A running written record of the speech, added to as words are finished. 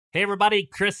Hey everybody,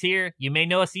 Chris here. You may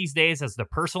know us these days as the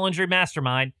Personal Injury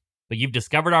Mastermind, but you've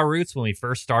discovered our roots when we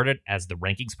first started as the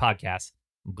Rankings Podcast.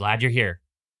 I'm glad you're here.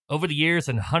 Over the years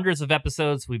and hundreds of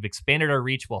episodes, we've expanded our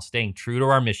reach while staying true to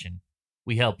our mission.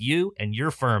 We help you and your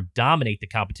firm dominate the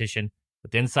competition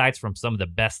with insights from some of the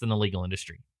best in the legal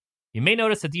industry. You may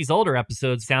notice that these older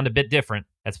episodes sound a bit different.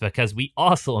 That's because we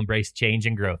also embrace change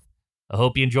and growth. I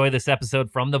hope you enjoy this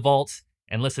episode from the vaults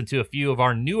and listen to a few of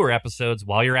our newer episodes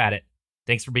while you're at it.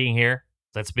 Thanks for being here.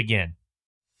 Let's begin.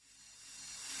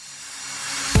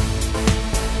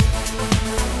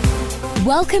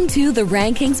 Welcome to the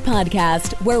Rankings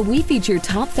Podcast, where we feature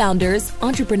top founders,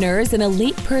 entrepreneurs, and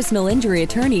elite personal injury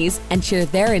attorneys and share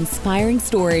their inspiring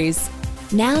stories.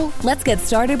 Now, let's get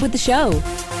started with the show.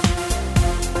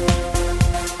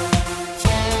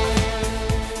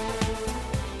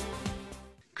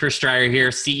 Chris Dreyer here,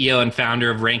 CEO and founder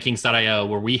of Rankings.io,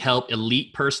 where we help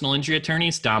elite personal injury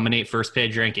attorneys dominate first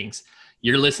page rankings.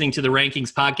 You're listening to the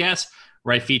Rankings Podcast,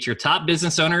 where I feature top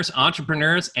business owners,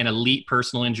 entrepreneurs, and elite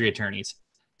personal injury attorneys.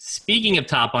 Speaking of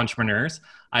top entrepreneurs,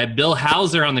 I have Bill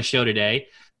Hauser on the show today.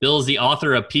 Bill is the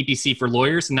author of PPC for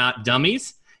Lawyers, Not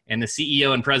Dummies, and the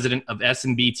CEO and president of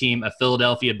SMB Team, a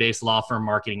Philadelphia-based law firm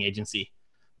marketing agency.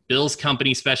 Bill's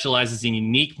company specializes in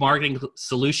unique marketing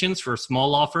solutions for small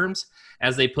law firms.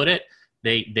 As they put it,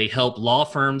 they help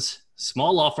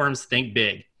small law firms think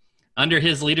big. Under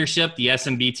his leadership, the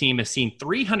SMB team has seen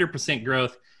 300%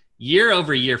 growth year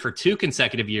over year for 2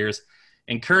 consecutive years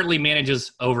and currently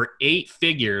manages over 8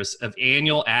 figures of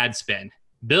annual ad spend.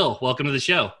 Bill, welcome to the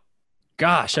show.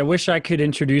 Gosh, I wish I could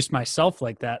introduce myself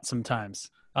like that sometimes.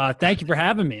 Thank you for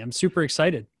having me. I'm super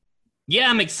excited. Yeah,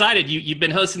 I'm excited. You've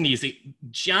been hosting these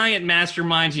giant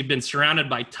masterminds. You've been surrounded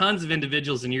by tons of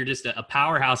individuals, and you're just a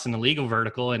powerhouse in the legal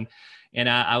vertical. And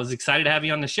I was excited to have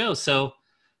you on the show. So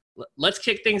let's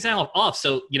kick things off.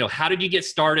 So, how did you get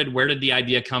started? Where did the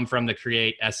idea come from to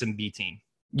create SMB Team?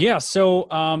 Yeah,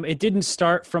 so it didn't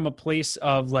start from a place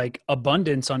of like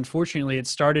abundance. Unfortunately, it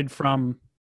started from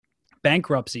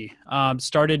bankruptcy.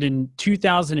 Started in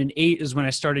 2008 is when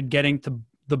I started getting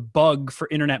the bug for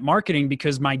internet marketing,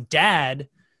 because my dad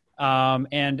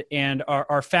and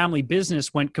our family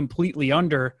business went completely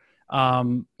under,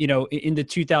 in the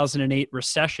 2008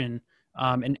 recession.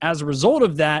 And as a result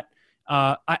of that,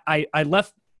 I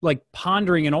left like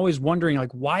pondering and always wondering,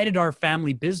 like, why did our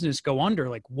family business go under?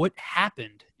 Like, what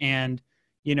happened? And,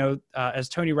 as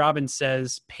Tony Robbins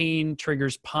says, pain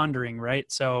triggers pondering, right?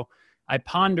 So I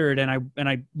pondered and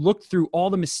I looked through all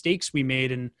the mistakes we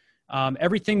made, and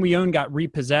everything we owned got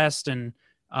repossessed, and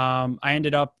I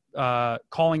ended up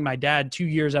calling my dad 2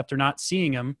 years after not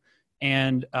seeing him,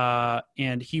 and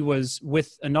he was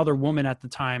with another woman at the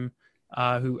time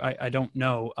who I don't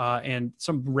know, and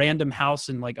some random house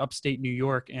in like upstate New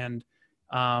York, and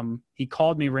he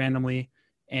called me randomly,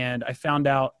 and I found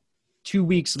out 2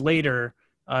 weeks later.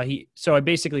 So I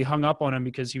basically hung up on him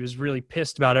because he was really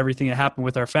pissed about everything that happened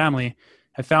with our family.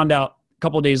 I found out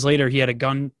couple of days later, he had a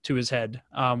gun to his head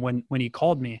when he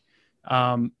called me.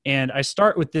 And I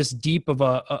start with this deep of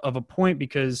a point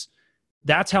because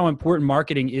that's how important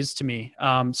marketing is to me.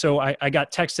 So I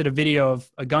got texted a video of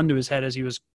a gun to his head as he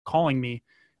was calling me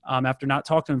after not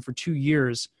talking to him for 2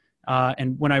 years.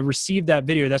 And when I received that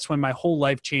video, that's when my whole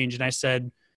life changed. And I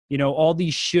said, all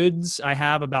these shoulds I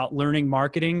have about learning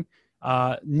marketing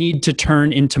need to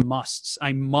turn into musts.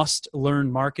 I must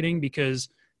learn marketing because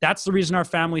that's the reason our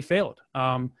family failed.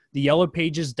 The yellow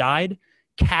pages died.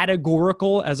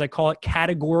 Categorical, as I call it,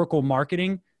 categorical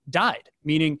marketing died.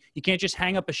 Meaning you can't just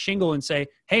hang up a shingle and say,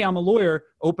 hey, I'm a lawyer,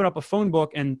 open up a phone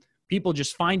book, and people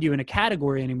just find you in a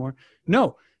category anymore.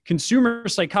 No, consumer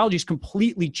psychology is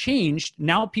completely changed.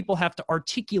 Now people have to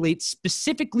articulate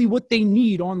specifically what they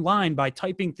need online by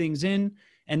typing things in.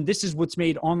 And this is what's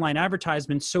made online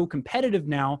advertisement so competitive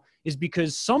now, is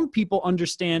because some people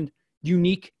understand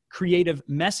unique creative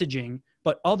messaging,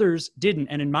 but others didn't.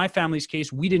 And in my family's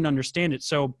case, we didn't understand it.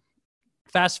 So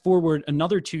fast forward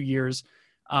another 2 years,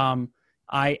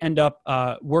 I end up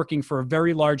working for a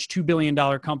very large $2 billion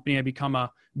company. I become a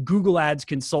Google Ads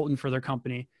consultant for their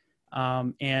company.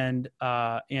 And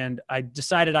I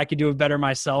decided I could do it better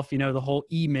myself, the whole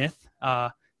E-myth,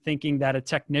 thinking that a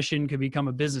technician could become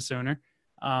a business owner.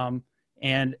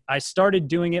 And I started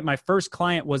doing it. My first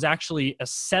client was actually a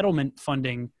settlement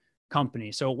funding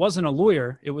company. So it wasn't a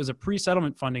lawyer, it was a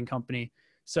pre-settlement funding company.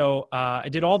 So I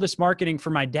did all this marketing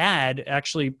for my dad.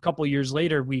 Actually, a couple of years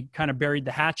later, we kind of buried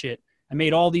the hatchet. I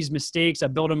made all these mistakes. I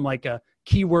built him like a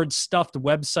keyword stuffed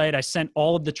website. I sent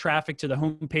all of the traffic to the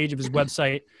homepage of his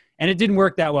website, and it didn't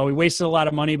work that well. We wasted a lot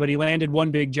of money, but he landed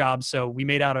one big job, so we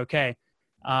made out okay.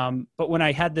 But when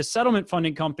I had this settlement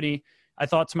funding company, I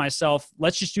thought to myself,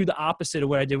 let's just do the opposite of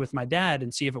what I did with my dad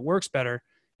and see if it works better.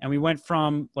 And we went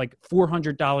from like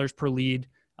 $400 per lead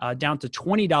down to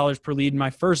 $20 per lead in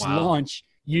my first launch,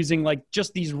 using like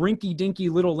just these rinky dinky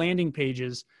little landing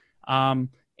pages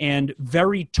and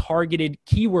very targeted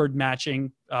keyword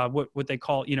matching, what they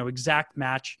call, exact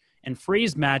match and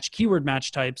phrase match, keyword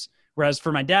match types. Whereas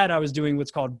for my dad, I was doing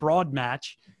what's called broad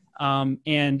match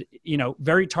and,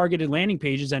 very targeted landing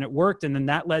pages, and it worked. And then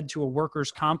that led to a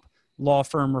workers' comp law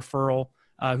firm referral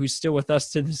who's still with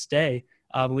us to this day,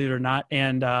 believe it or not.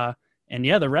 And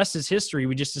yeah, the rest is history.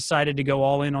 We just decided to go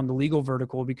all in on the legal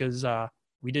vertical because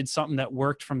we did something that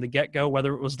worked from the get-go,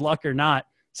 whether it was luck or not.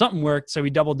 Something worked, so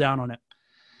we doubled down on it.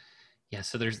 Yeah,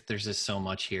 so there's just so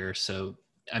much here. So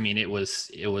I mean, it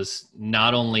was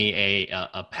not only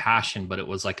a passion, but it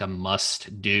was like a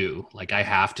must do. Like, I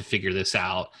have to figure this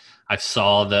out. I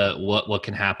saw what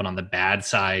can happen on the bad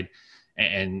side,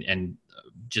 and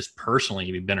just personally,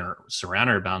 you've been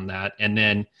surrounded around that. And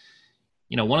then,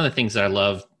 one of the things that I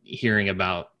love hearing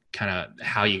about kind of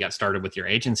how you got started with your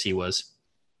agency was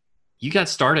you got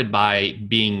started by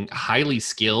being highly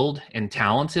skilled and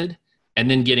talented and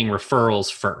then getting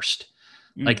referrals first.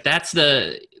 Like that's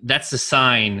the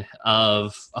sign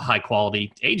of a high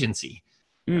quality agency,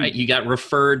 right? You got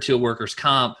referred to a workers'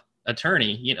 comp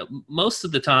attorney. Most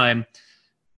of the time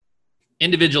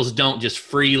individuals don't just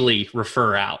freely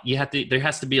refer out. There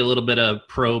has to be a little bit of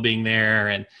probing there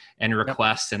and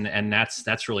requests. Yep. And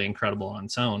that's really incredible on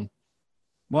its own.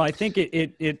 Well, I think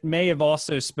it may have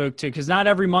also spoke to, because not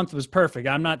every month was perfect.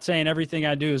 I'm not saying everything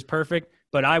I do is perfect,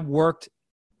 but I worked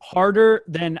harder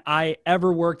than I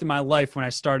ever worked in my life when I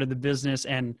started the business.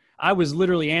 And I was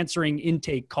literally answering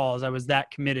intake calls. I was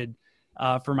that committed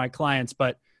for my clients,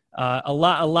 but a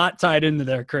lot tied into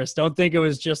there, Chris. Don't think it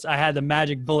was just, I had the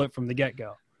magic bullet from the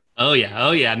get-go. Oh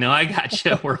yeah. No, I got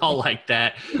you. We're all like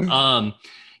that.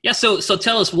 Yeah. So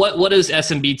tell us, what does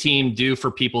SMB Team do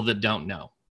for people that don't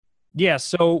know? Yeah.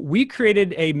 So we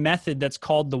created a method that's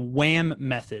called the WHAM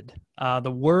method,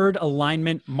 the Word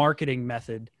Alignment Marketing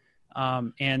Method.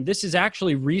 And this is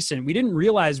actually recent. We didn't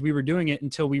realize we were doing it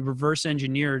until we reverse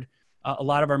engineered a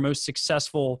lot of our most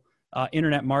successful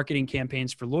internet marketing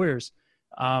campaigns for lawyers.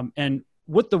 And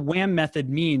what the WHAM method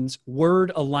means,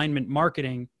 word alignment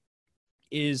marketing,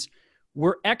 is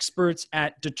we're experts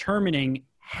at determining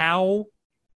how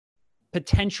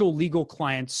potential legal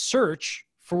clients search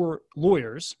for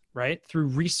lawyers, right? Through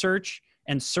research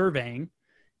and surveying.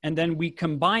 And then we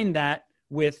combine that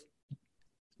with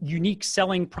unique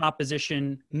selling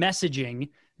proposition messaging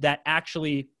that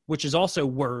actually, which is also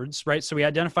words, right? So we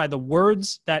identify the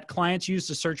words that clients use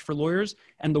to search for lawyers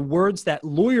and the words that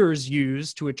lawyers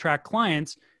use to attract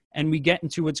clients. And we get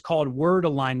into what's called word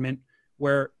alignment,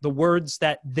 where the words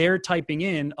that they're typing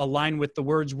in align with the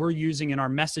words we're using in our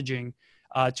messaging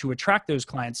to attract those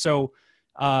clients. So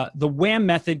the WHAM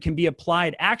method can be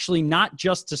applied actually not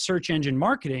just to search engine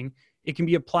marketing. It can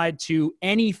be applied to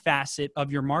any facet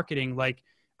of your marketing, like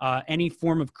any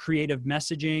form of creative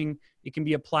messaging. It can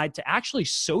be applied to actually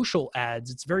social ads.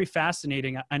 It's very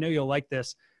fascinating. I know you'll like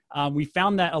this. We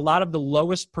found that a lot of the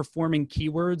lowest performing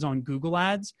keywords on Google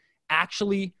ads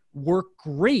actually work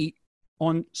great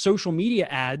on social media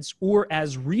ads or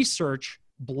as research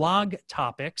blog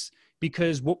topics,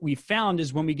 because what we found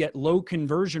is when we get low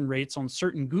conversion rates on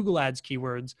certain Google ads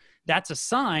keywords, that's a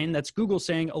sign that's Google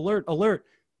saying, alert, alert,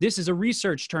 this is a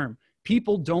research term.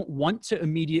 People don't want to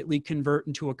immediately convert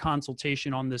into a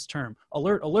consultation on this term.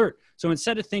 Alert, alert. So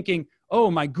instead of thinking, oh,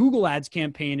 my Google ads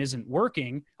campaign isn't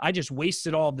working, I just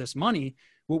wasted all of this money,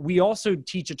 what we also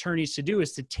teach attorneys to do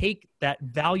is to take that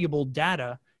valuable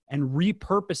data and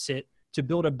repurpose it to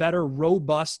build a better,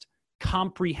 robust,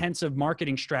 comprehensive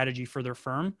marketing strategy for their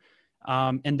firm.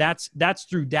 And that's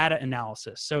through data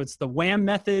analysis. So it's the WHAM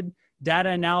method, data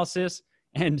analysis,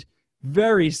 and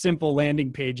very simple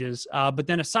landing pages. But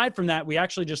then aside from that, we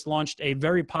actually just launched a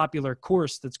very popular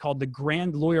course that's called the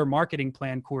Grand Lawyer Marketing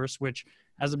Plan course, which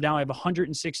as of now, I have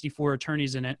 164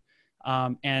 attorneys in it.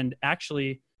 And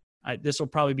actually, this will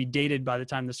probably be dated by the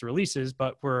time this releases,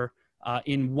 but we're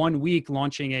in 1 week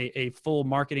launching a full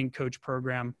marketing coach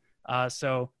program.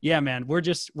 So yeah, man, we're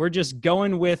just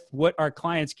going with what our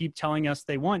clients keep telling us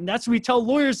they want. And that's what we tell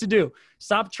lawyers to do.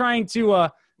 Stop trying to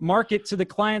market to the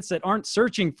clients that aren't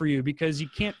searching for you, because you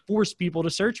can't force people to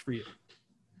search for you.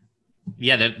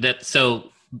 Yeah.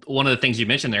 So one of the things you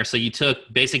mentioned there, so you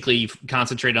you've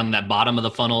concentrated on that bottom of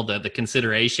the funnel, the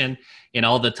consideration, and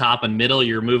all the top and middle,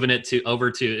 you're moving it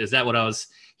over to, is that what I was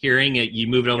hearing? You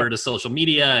moved over to social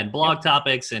media and blog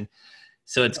topics. And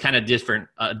So it's kind of different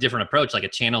approach, like a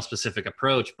channel specific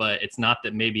approach, but it's not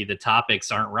that maybe the topics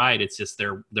aren't right. It's just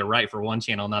they're right for one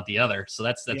channel, not the other. So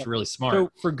that's really smart.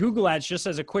 So for Google Ads, just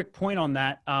as a quick point on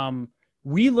that,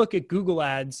 we look at Google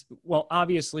Ads. Well,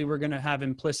 obviously we're going to have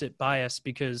implicit bias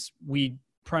because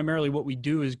primarily what we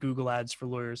do is Google Ads for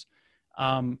lawyers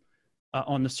on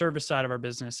the service side of our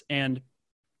business.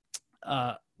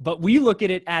 But we look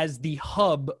at it as the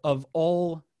hub of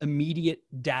all immediate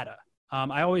data.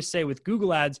 I always say with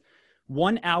Google Ads,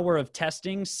 1 hour of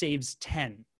testing saves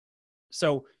 10.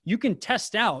 So you can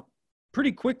test out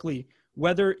pretty quickly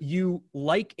whether you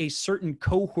like a certain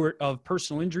cohort of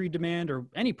personal injury demand or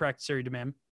any practice area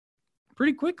demand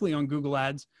pretty quickly on Google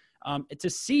Ads to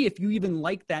see if you even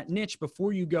like that niche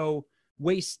before you go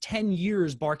waste 10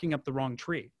 years barking up the wrong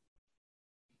tree.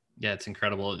 Yeah, it's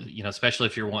incredible, especially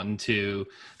if you're wanting to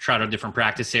try out a different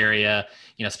practice area,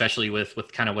 especially with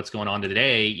kind of what's going on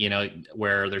today,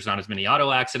 where there's not as many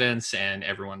auto accidents and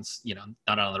everyone's,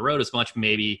 not on the road as much.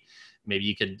 Maybe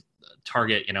you could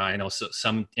target, I know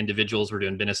some individuals were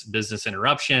doing business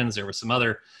interruptions. There were some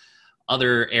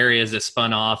other areas that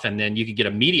spun off, and then you could get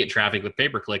immediate traffic with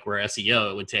pay-per-click, where SEO,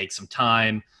 it would take some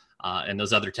time, and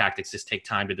those other tactics just take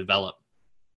time to develop.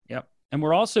 Yep. And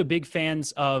we're also big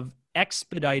fans of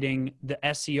expediting the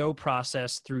SEO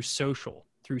process through simple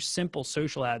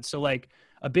social ads. So like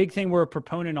a big thing we're a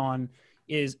proponent on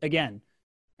is again,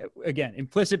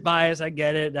 implicit bias. I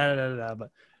get it.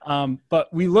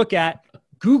 But we look at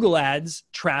Google Ads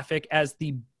traffic as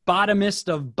the bottomest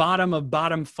of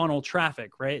bottom funnel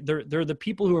traffic, right? They're the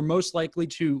people who are most likely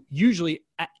to usually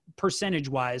percentage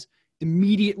wise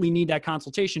immediately need that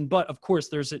consultation. But of course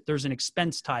there's an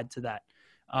expense tied to that.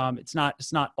 It's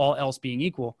not all else being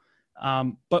equal.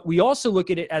 But we also look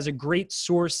at it as a great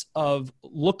source of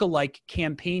lookalike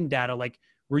campaign data, like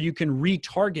where you can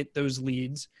retarget those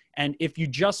leads. And if you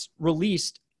just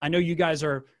released, I know you guys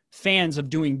are fans of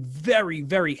doing very,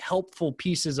 very helpful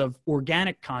pieces of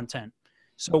organic content.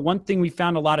 So one thing we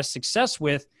found a lot of success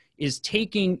with is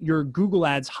taking your Google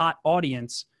Ads hot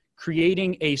audience,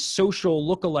 creating a social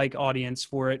lookalike audience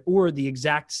for it, or the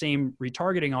exact same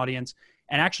retargeting audience,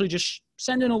 and actually just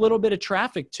sending a little bit of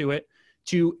traffic to it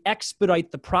to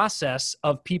expedite the process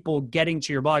of people getting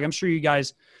to your blog. I'm sure you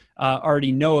guys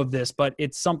already know of this, but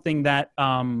it's something that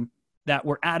that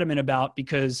we're adamant about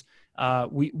because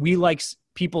we like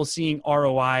people seeing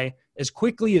ROI as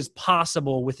quickly as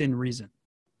possible within reason.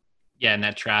 Yeah, and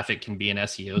that traffic can be an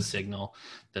SEO signal.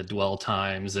 The dwell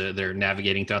times, they're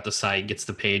navigating throughout the site, gets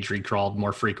the page recrawled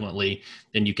more frequently.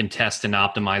 Then you can test and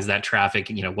optimize that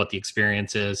traffic, what the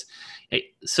experience is.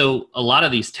 So a lot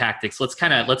of these tactics, let's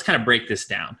kind of break this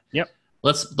down. Yep.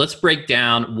 Let's break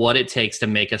down what it takes to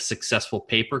make a successful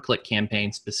pay-per-click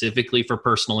campaign specifically for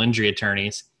personal injury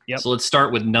attorneys. Yep. So let's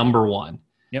start with number one.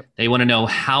 Yep. They want to know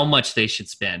how much they should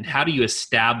spend. How do you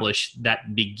establish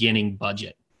that beginning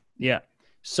budget? Yeah.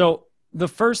 So the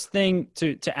first thing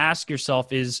to ask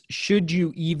yourself is, should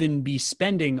you even be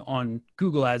spending on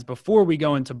Google Ads before we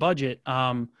go into budget?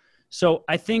 So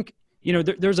I think,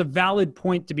 there's a valid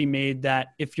point to be made that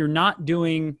if you're not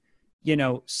doing,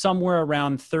 somewhere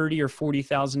around $30,000 or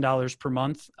 $40,000 per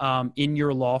month in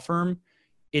your law firm,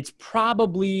 it's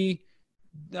probably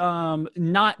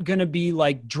not going to be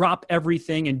like drop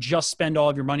everything and just spend all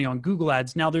of your money on Google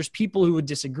Ads. Now, there's people who would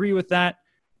disagree with that.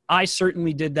 I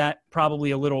certainly did that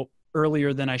probably a little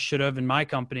earlier than I should have in my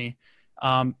company.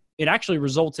 It actually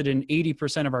resulted in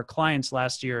 80% of our clients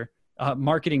last year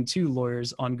marketing to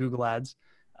lawyers on Google Ads,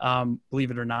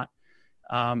 believe it or not.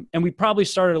 And we probably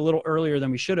started a little earlier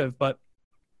than we should have. But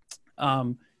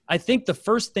I think the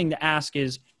first thing to ask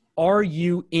is, are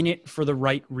you in it for the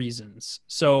right reasons?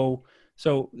 So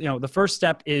the first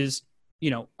step is,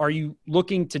 are you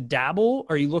looking to dabble?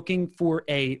 Are you looking for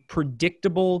a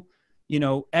predictable,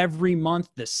 every month,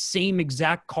 the same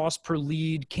exact cost per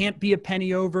lead, can't be a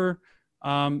penny over,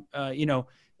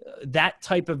 that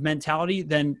type of mentality,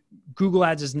 then Google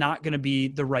Ads is not going to be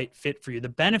the right fit for you. The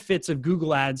benefits of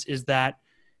Google Ads is that,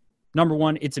 number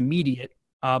one, it's immediate.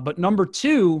 But number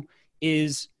two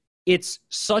is it's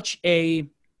such a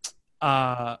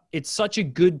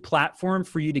good platform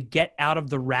for you to get out of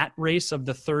the rat race of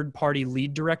the third-party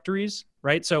lead directories,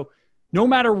 right? So no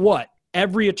matter what,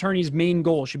 every attorney's main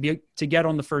goal should be to get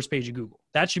on the first page of Google.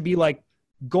 That should be like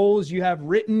goals you have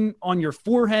written on your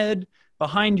forehead,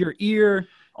 behind your ear,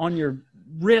 on your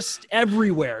wrist,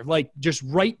 everywhere. Like just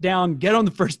write down, get on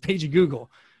the first page of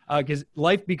Google, because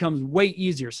life becomes way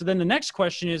easier. So then the next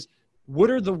question is, what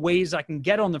are the ways I can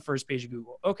get on the first page of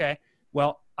Google? Okay,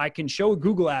 well, I can show a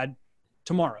Google ad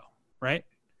tomorrow, right?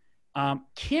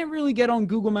 Can't really get on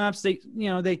Google Maps.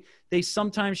 They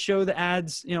sometimes show the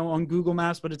ads, on Google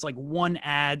Maps, but it's like one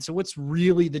ad. So what's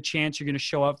really the chance you're going to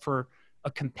show up for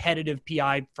a competitive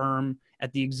PI firm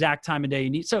at the exact time of day you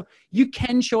need? So you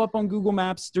can show up on Google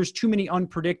Maps. There's too many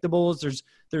unpredictables.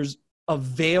 There's a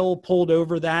veil pulled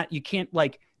over that. You can't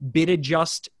like bid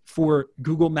adjust for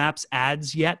Google Maps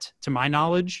ads yet, to my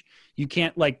knowledge. You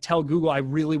can't like tell Google, I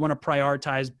really want to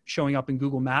prioritize showing up in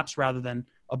Google Maps rather than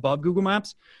above Google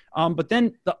Maps. But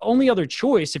then the only other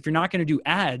choice, if you're not going to do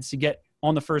ads to get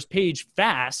on the first page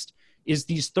fast, is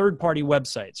these third-party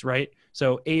websites, right?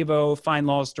 So Avo, Find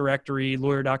Laws Directory,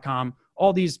 Lawyer.com,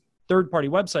 all these third-party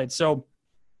websites. So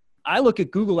I look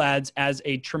at Google Ads as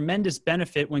a tremendous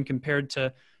benefit when compared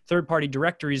to third-party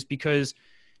directories because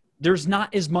there's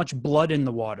not as much blood in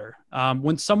the water.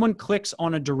 When someone clicks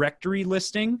on a directory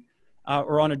listing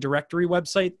or on a directory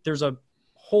website, there's a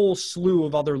whole slew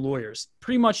of other lawyers.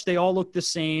 Pretty much they all look the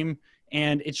same,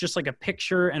 and it's just like a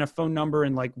picture and a phone number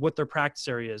and like what their practice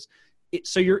area is.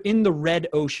 So you're in the red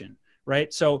ocean,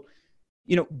 right? So,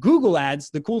 Google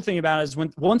Ads, the cool thing about it is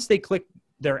once they click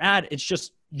their ad, it's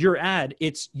just your ad.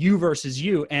 It's you versus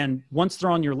you. And once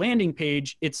they're on your landing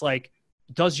page, it's like,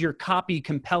 does your copy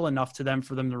compel enough to them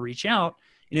for them to reach out?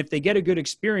 And if they get a good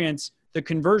experience, the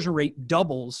conversion rate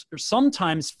doubles or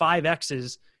sometimes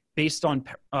 5X's based on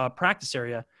practice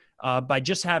area by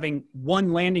just having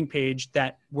one landing page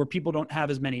where people don't have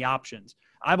as many options.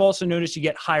 I've also noticed you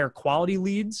get higher quality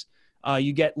leads.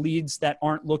 You get leads that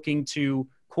aren't looking to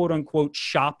quote unquote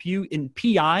shop you in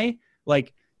PI.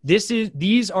 Like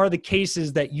these are the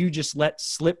cases that you just let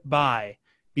slip by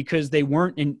because they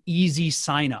weren't an easy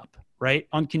sign up, right?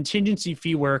 On contingency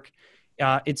fee work,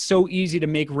 it's so easy to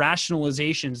make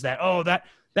rationalizations that,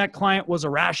 that client was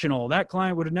irrational. That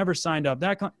client would have never signed up.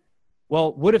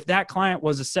 Well, what if that client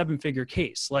was a 7-figure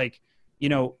case? Like,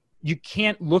 you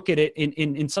can't look at it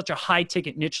in such a high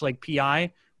ticket niche like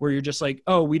PI where you're just like,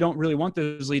 oh, we don't really want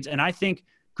those leads. And I think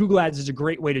Google Ads is a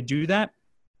great way to do that,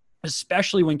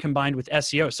 especially when combined with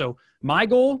SEO. So my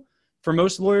goal for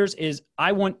most lawyers is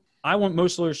I want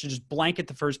most lawyers to just blanket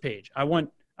the first page. I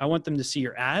want them to see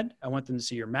your ad. I want them to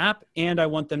see your map, and I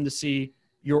want them to see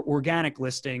your organic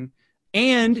listing.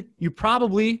 And you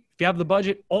probably, if you have the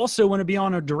budget, also want to be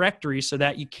on a directory so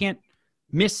that you can't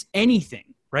miss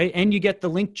anything, right? And you get the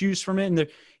link juice from it. And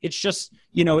it's just,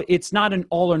 it's not an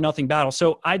all or nothing battle.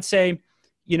 So I'd say,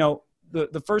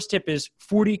 the first tip is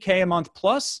 $40K a month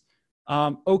plus.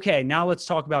 Okay, now let's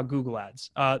talk about Google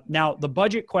Ads. Now, the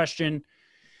budget question,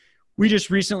 we just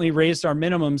recently raised our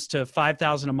minimums to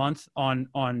 $5,000 a month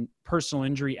on personal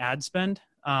injury ad spend.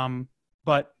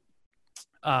 But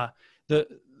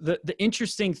the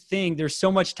interesting thing, there's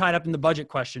so much tied up in the budget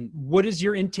question. What is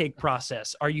your intake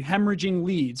process? Are you hemorrhaging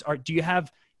leads? Do you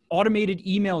have automated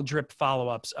email drip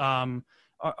follow-ups?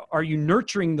 Are you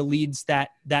nurturing the leads that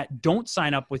don't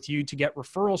sign up with you to get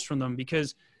referrals from them?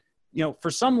 Because,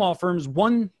 for some law firms,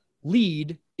 one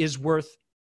lead is worth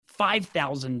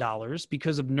 $5,000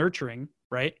 because of nurturing,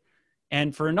 right?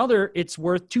 And for another, it's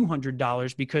worth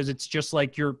 $200 because it's just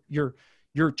like you're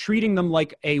treating them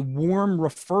like a warm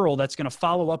referral that's going to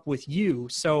follow up with you.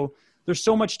 So there's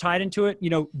so much tied into it.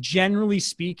 Generally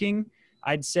speaking,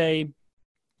 I'd say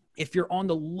if you're on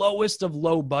the lowest of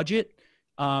low budget,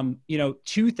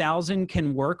 2,000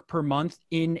 can work per month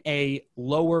in a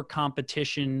lower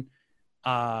competition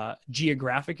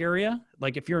geographic area.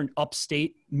 Like if you're in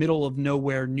upstate, middle of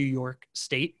nowhere, New York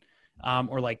state,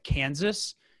 or like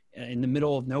Kansas, in the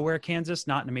middle of nowhere, Kansas,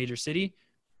 not in a major city,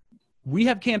 we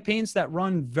have campaigns that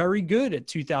run very good at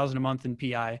 2,000 a month in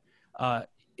PI,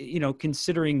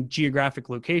 considering geographic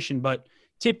location, but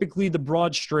typically the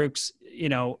broad strokes,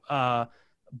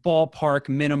 ballpark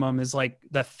minimum is like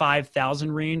the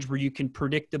 5,000 range where you can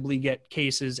predictably get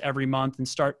cases every month and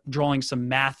start drawing some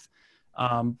math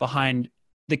behind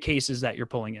the cases that you're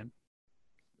pulling in.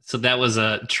 So that was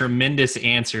a tremendous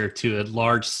answer to a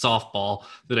large softball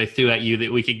that I threw at you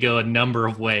that we could go a number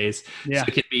of ways. Yeah. So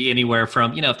it could be anywhere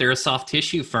from, if they're a soft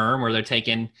tissue firm where they're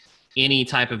taking any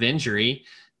type of injury,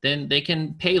 then they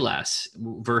can pay less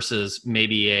versus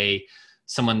maybe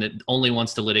someone that only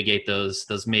wants to litigate those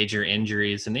major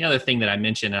injuries. And the other thing that I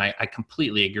mentioned, and I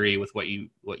completely agree with what you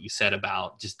said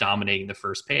about just dominating the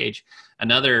first page.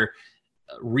 Another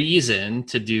reason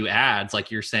to do ads,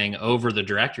 like you're saying, over the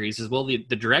directories is, well, the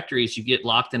directories, you get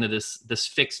locked into this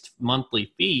fixed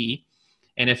monthly fee.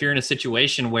 And if you're in a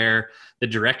situation where the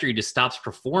directory just stops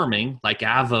performing, like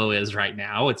Avo is right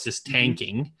now, it's just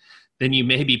tanking, then you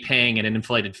may be paying an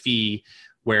inflated fee.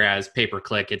 Whereas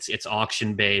pay-per-click, it's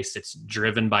auction-based, it's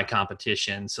driven by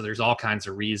competition. So there's all kinds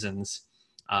of reasons,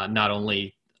 not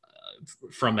only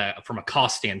from a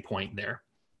cost standpoint there.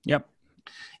 Yep.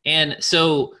 And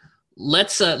so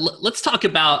let's talk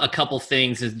about a couple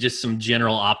things as just some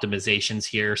general optimizations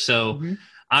here. So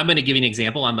I'm going to give you an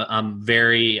example. I'm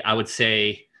very, I would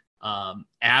say,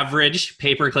 average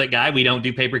pay-per-click guy. We don't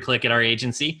do pay-per-click at our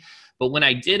agency, but when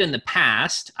I did in the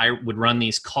past, I would run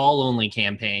these call-only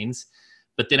campaigns,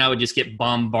 but then I would just get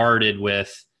bombarded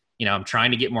with, I'm trying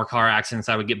to get more car accidents.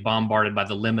 I would get bombarded by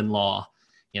the lemon law.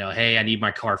 Hey, I need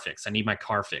my car fixed. I need my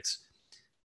car fixed.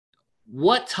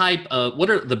 What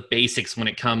are the basics when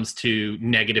it comes to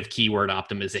negative keyword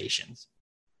optimizations?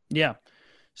 Yeah.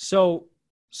 So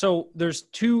there's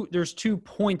two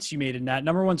points you made in that.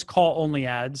 Number one's call only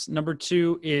ads. Number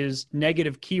two is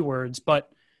negative keywords.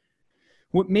 But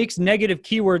what makes negative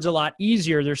keywords a lot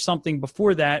easier, there's something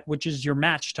before that, which is your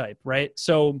match type, right?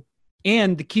 So,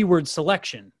 and the keyword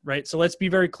selection, right? So let's be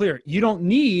very clear. You don't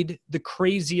need the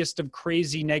craziest of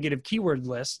crazy negative keyword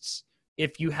lists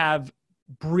if you have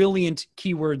brilliant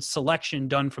keyword selection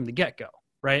done from the get-go,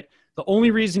 right? The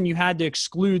only reason you had to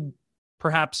exclude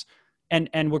perhaps,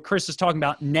 and what Chris is talking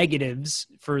about, negatives,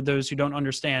 for those who don't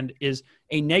understand, is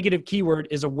a negative keyword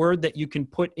is a word that you can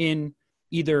put in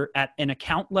either at an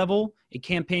account level, a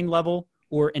campaign level,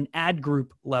 or an ad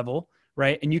group level,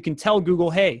 right? And you can tell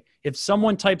Google, hey, if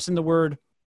someone types in the word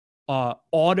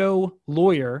auto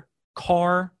lawyer,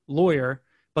 car lawyer,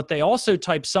 but they also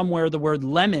type somewhere the word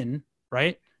lemon,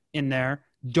 right, in there,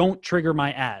 don't trigger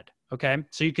my ad, okay?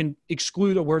 So you can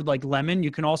exclude a word like lemon.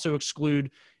 You can also exclude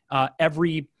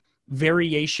every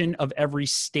variation of every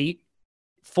state,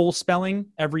 full spelling,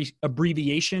 every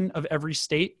abbreviation of every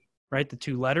state, right, the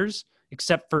 2 letters,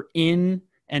 except for in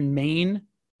and Maine,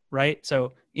 right?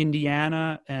 So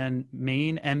Indiana and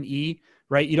Maine, ME,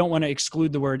 right? You don't want to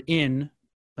exclude the word in,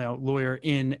 lawyer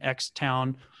in X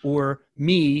town, or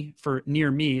me for near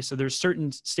me. So there's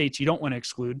certain states you don't want to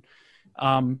exclude.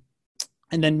 And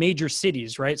then major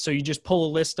cities, right? So you just pull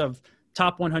a list of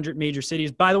top 100 major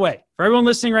cities. By the way, for everyone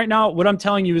listening right now, what I'm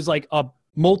telling you is like a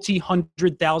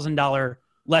multi-$100,000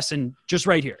 lesson just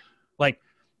right here. Like,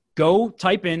 go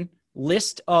type in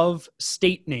list of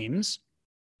state names,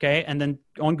 okay? And then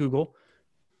on Google,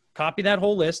 copy that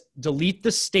whole list, delete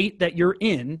the state that you're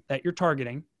in, that you're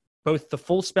targeting, both the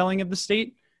full spelling of the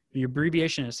state, the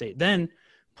abbreviation of the state. Then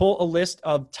pull a list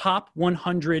of top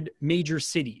 100 major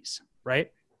cities,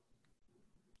 right?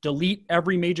 Delete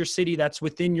every major city that's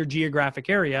within your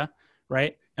geographic area,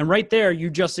 right? And right there,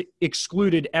 you just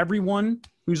excluded everyone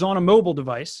who's on a mobile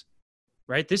device,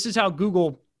 right? This is how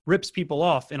Google rips people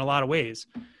off in a lot of ways.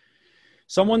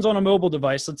 Someone's on a mobile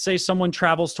device. Let's say someone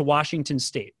travels to Washington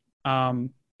State,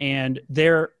 and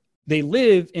they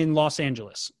live in Los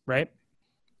Angeles, right?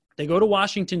 They go to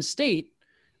Washington State,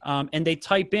 and they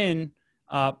type in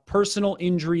personal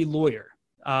injury lawyer,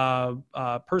 Los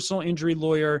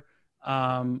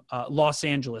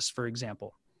Angeles, for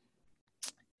example.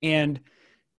 And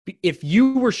if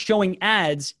you were showing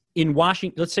ads in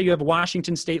Washington, let's say you have a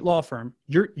Washington State law firm,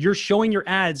 you're showing your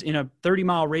ads in a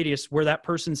 30-mile radius where that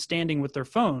person's standing with their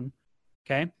phone,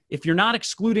 okay? If you're not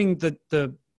excluding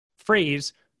the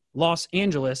phrase Los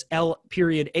Angeles,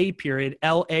 L.A.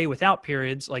 L.A. without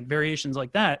periods, like variations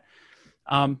like that,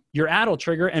 your ad will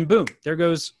trigger, and boom, there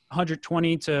goes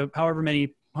 120 to however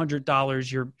many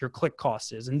 $100 your click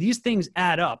cost is. And these things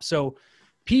add up. So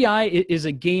PI is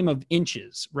a game of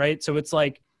inches, right? So it's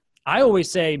like, I always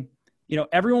say,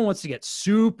 everyone wants to get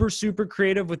super, super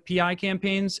creative with PI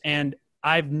campaigns. And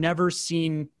I've never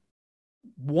seen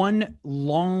one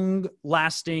long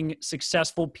lasting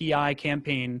successful PI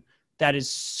campaign that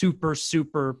is super,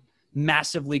 super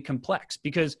massively complex,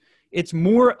 because it's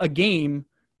more a game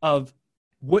of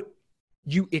what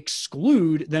you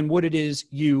exclude than what it is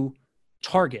you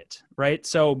target, right?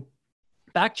 So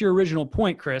back to your original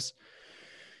point, Chris,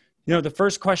 the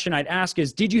first question I'd ask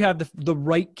is, did you have the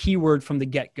right keyword from the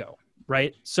get-go,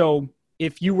 right? So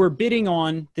if you were bidding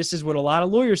on, this is what a lot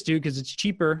of lawyers do because it's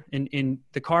cheaper in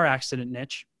the car accident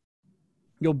niche,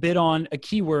 you'll bid on a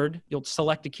keyword, you'll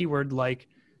select a keyword like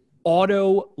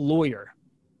auto lawyer,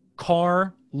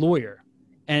 car lawyer.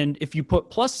 And if you put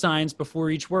plus signs before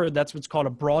each word, that's what's called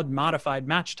a broad modified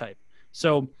match type.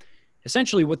 So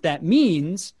essentially what that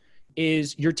means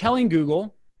is you're telling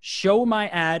Google, show my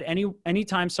ad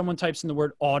anytime someone types in the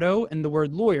word auto and the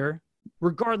word lawyer,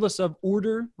 regardless of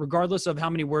order, regardless of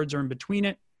how many words are in between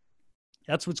it.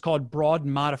 That's what's called broad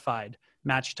modified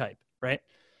match type, right?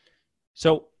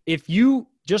 So if you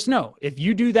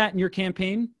do that in your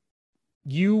campaign,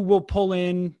 you will pull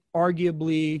in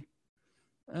arguably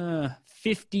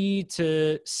 50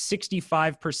 to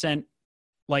 65%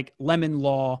 like lemon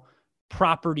law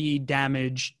property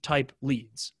damage type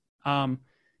leads.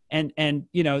 And,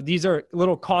 you know, these are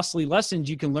little costly lessons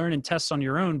you can learn and test on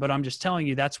your own, but I'm just telling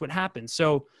you that's what happens.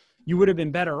 So you would have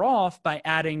been better off by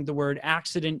adding the word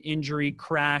accident, injury,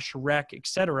 crash, wreck,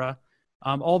 etc.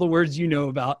 All the words you know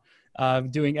about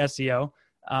doing SEO,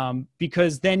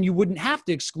 because then you wouldn't have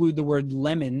to exclude the word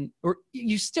lemon, or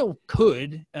you still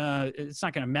could. It's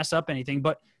not going to mess up anything,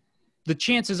 but the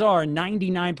chances are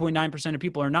 99.9% of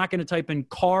people are not going to type in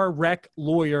car, wreck,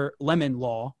 lawyer, lemon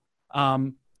law.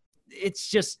 It's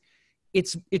just,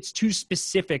 it's too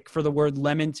specific for the word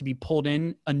lemon to be pulled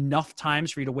in enough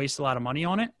times for you to waste a lot of money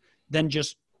on it than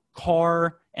just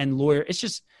car and lawyer. It's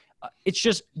just,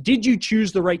 did you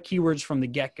choose the right keywords from the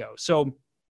get-go? So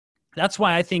that's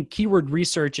why I think keyword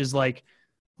research is like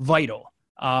vital,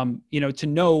 you know, to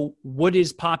know what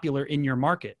is popular in your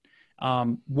market.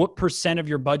 What % of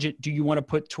your budget do you want to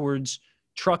put towards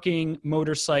trucking,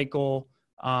 motorcycle?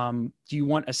 Do you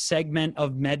want a segment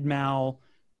of med-mal?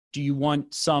 Do you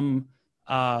want some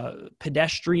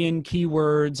pedestrian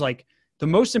keywords? Like, the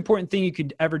most important thing you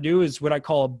could ever do is what I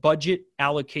call a budget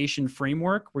allocation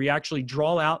framework, where you actually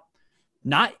draw out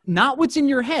not what's in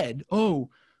your head. Oh,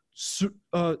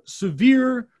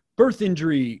 severe birth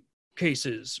injury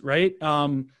cases, right?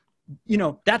 You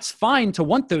know, that's fine to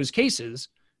want those cases,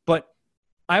 but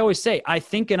I always say, I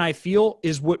think and I feel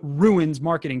is what ruins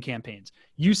marketing campaigns.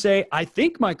 You say, I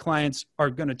think my clients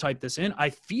are going to type this in. I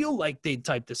feel like they'd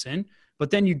type this in, but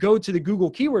then you go to the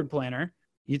Google Keyword Planner,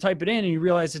 you type it in and you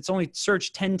realize it's only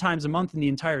searched 10 times a month in the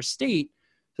entire state.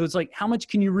 So it's like, how much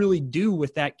can you really do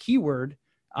with that keyword?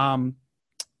 And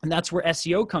that's where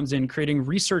SEO comes in, creating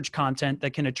research content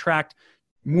that can attract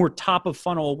more top of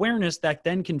funnel awareness that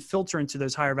then can filter into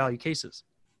those higher value cases.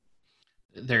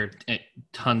 There are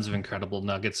tons of incredible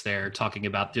nuggets there, talking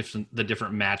about the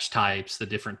different match types, the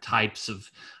different types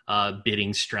of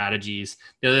bidding strategies.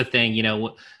 The other thing, you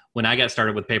know, when I got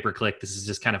started with pay-per-click, this is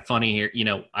just kind of funny here. You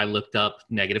know, I looked up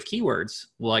negative keywords.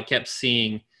 Well, I kept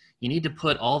seeing you need to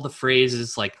put all the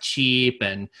phrases like cheap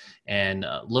and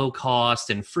low cost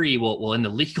and free. Well, in the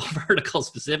legal vertical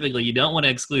specifically, you don't want to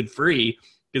exclude free,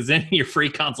 because then your free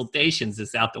consultations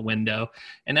is out the window.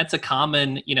 And that's a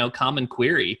common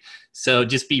query. So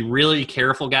just be really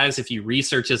careful, guys. If you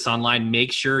research this online,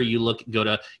 make sure you go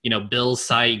to, you know, Bill's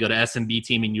site, you go to SMB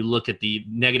Team, and you look at the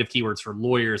negative keywords for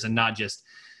lawyers and not just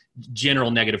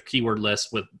general negative keyword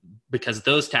lists, because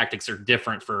those tactics are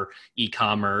different for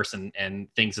e-commerce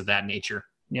and things of that nature.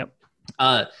 Yep.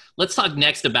 Let's talk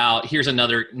next about, here's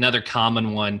another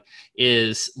common one,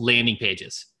 is landing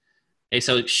pages. Okay,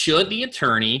 so should the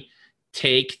attorney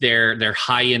take their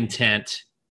high intent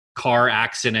car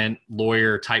accident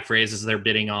lawyer type phrases they're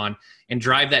bidding on and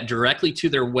drive that directly to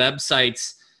their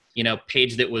website's, you know,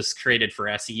 page that was created for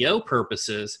SEO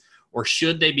purposes? Or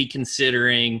should they be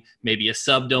considering maybe a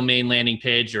subdomain landing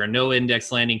page or a no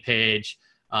index landing page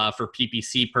for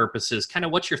PPC purposes? Kind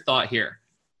of what's your thought here?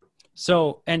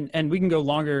 So, and we can go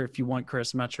longer if you want,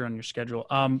 Chris. I'm not sure on your schedule.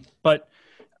 But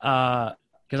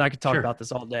because I could talk about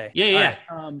this all day. Yeah.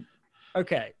 All right.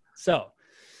 Okay. So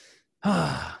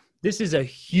this is a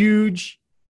huge,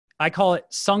 I call it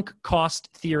sunk cost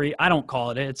theory. I don't call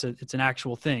it. It's an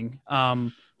actual thing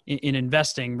in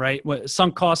investing, right?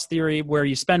 Sunk cost theory, where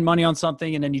you spend money on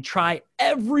something and then you try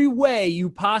every way you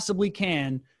possibly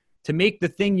can to make the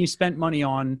thing you spent money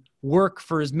on work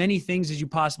for as many things as you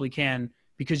possibly can,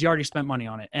 because you already spent money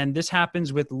on it. And this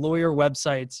happens with lawyer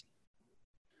websites,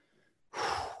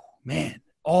 man,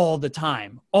 all the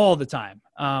time.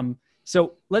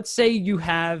 So let's say you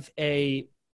have a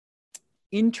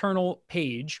internal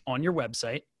page on your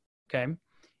website, okay?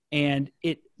 And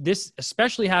this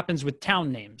especially happens with town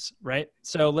names, right?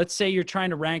 So let's say you're trying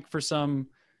to rank for some,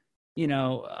 you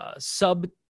know, sub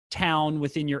town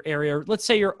within your area. Let's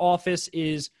say your office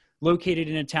is located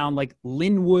in a town like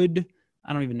Linwood.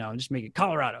 I don't even know. Just make it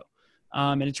Colorado.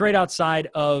 And it's right outside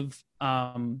of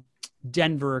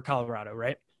Denver, Colorado,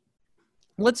 right?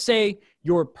 Let's say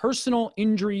your personal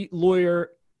injury lawyer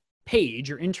page,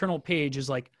 your internal page, is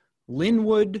like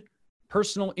Linwood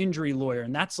personal injury lawyer.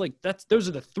 And those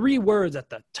are the 3 words at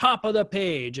the top of the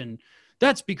page. And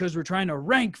that's because we're trying to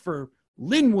rank for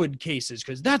Linwood cases,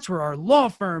 because that's where our law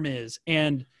firm is.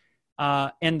 And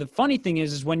the funny thing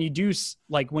is when you do,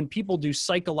 like, when people do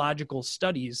psychological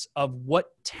studies of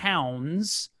what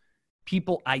towns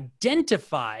people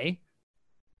identify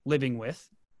living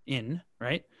in,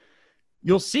 right?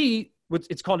 You'll see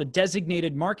it's called a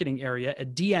designated marketing area, a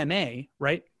DMA,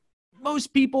 right?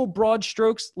 Most people, broad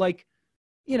strokes, like,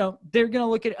 you know, they're going to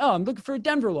look at, I'm looking for a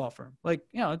Denver law firm, like,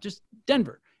 you know, just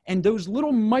Denver. And those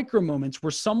little micro moments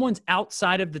where someone's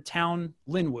outside of the town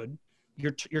Linwood,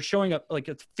 you're showing up like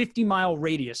a 50-mile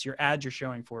radius, your ads you're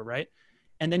showing for, right?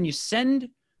 and then you send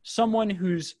someone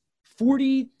who's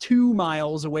 42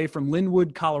 miles away from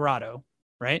Linwood, Colorado,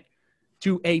 right,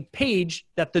 to a page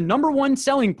that the number one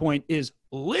selling point is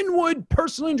Linwood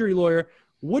personal injury lawyer,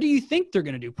 what do you think they're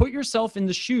going to do? Put yourself in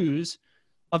the shoes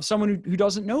of someone who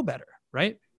doesn't know better,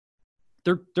 right?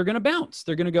 They're going to bounce.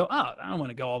 They're going to go, oh, I don't want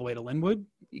to go all the way to Linwood.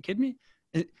 Are you kidding me?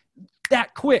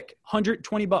 That quick, $120,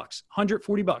 $140,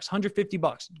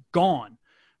 $150, gone,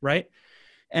 right?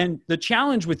 And the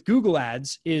challenge with Google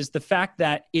Ads is the fact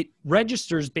that it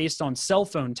registers based on cell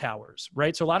phone towers,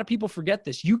 right? So a lot of people forget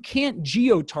this. You can't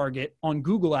geo-target on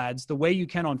Google Ads the way you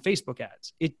can on Facebook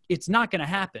ads. It's not going to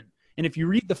happen. And if you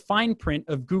read the fine print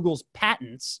of Google's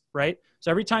patents, right? So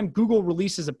every time Google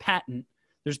releases a patent,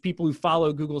 there's people who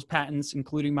follow Google's patents,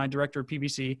 including my director of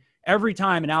PPC. Every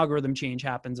time an algorithm change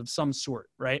happens of some sort,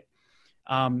 right?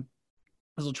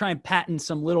 They'll try and patent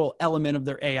some little element of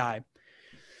their AI.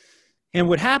 And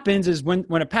what happens is when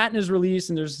a patent is released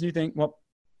and there's a new thing, well,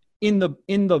 in the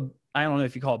I don't know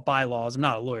if you call it bylaws, I'm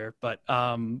not a lawyer, but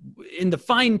in the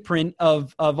fine print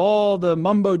of all the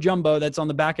mumbo jumbo that's on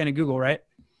the back end of Google, right?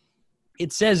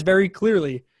 It says very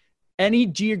clearly, any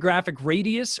geographic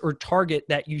radius or target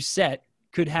that you set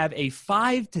could have a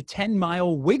 5 to 10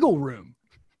 mile wiggle room.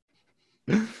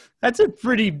 That's a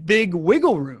pretty big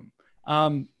wiggle room.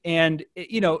 And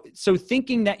so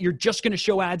thinking that you're just going to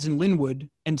show ads in Linwood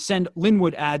and send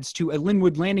Linwood ads to a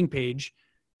Linwood landing page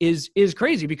is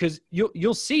crazy, because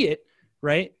you'll see it,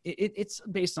 right? It's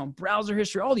based on browser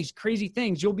history, all these crazy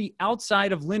things. You'll be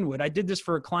outside of Linwood. I did this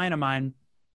for a client of mine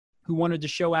who wanted to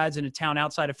show ads in a town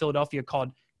outside of Philadelphia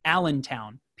called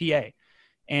Allentown, PA.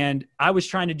 And I was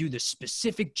trying to do the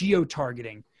specific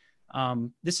geo-targeting.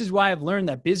 This is why I've learned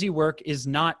that busy work is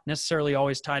not necessarily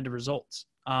always tied to results.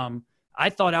 I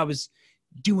thought I was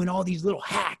doing all these little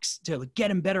hacks to get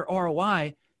him better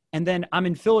ROI. And then I'm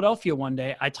in Philadelphia one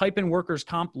day. I type in workers'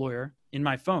 comp lawyer in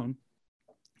my phone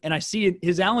and I see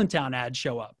his Allentown ad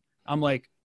show up. I'm like,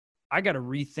 I got to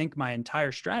rethink my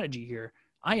entire strategy here.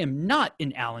 I am not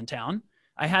in Allentown.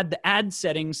 I had the ad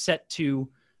settings set to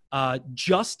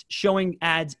just showing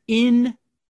ads in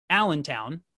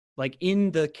Allentown, like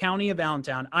in the county of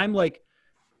Allentown. I'm like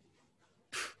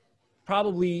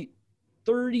probably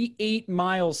 38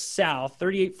 miles south,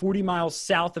 38, 40 miles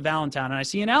south of Allentown. And I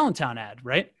see an Allentown ad,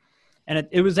 right? And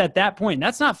it was at that point,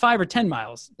 that's not 5 or 10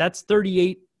 miles. That's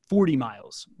 38, 40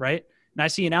 miles, right? And I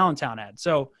see an Allentown ad.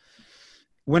 So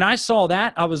when I saw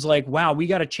that, I was like, wow, we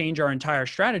got to change our entire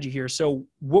strategy here. So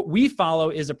what we follow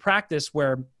is a practice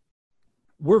where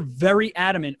we're very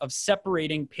adamant of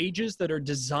separating pages that are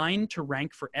designed to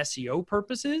rank for SEO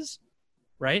purposes,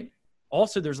 right?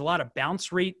 Also, there's a lot of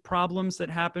bounce rate problems that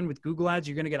happen with Google Ads.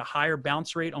 You're going to get a higher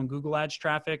bounce rate on Google Ads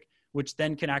traffic, which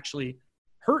then can actually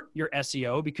hurt your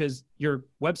SEO because your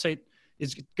website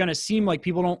is going to seem like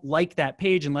people don't like that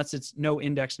page unless it's no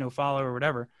index, no follow or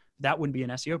whatever. That wouldn't be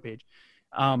an SEO page.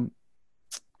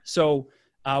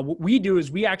 What we do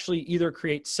is we actually either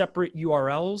create separate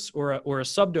URLs or a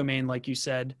subdomain, like you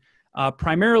said,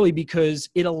 primarily because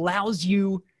it allows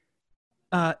you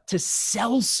to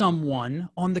sell someone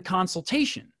on the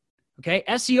consultation. Okay.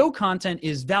 SEO content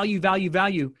is value, value,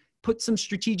 value. Put some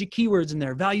strategic keywords in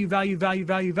there. Value, value, value,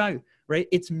 value, value, right?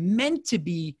 It's meant to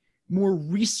be more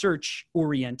research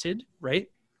oriented, right?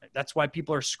 That's why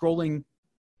people are scrolling,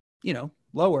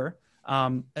 lower,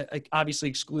 obviously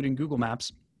excluding Google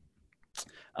Maps.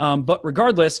 But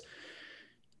regardless,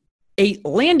 a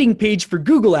landing page for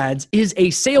Google Ads is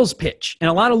a sales pitch. And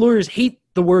a lot of lawyers hate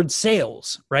the word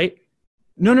sales, right?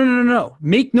 No.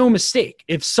 Make no mistake.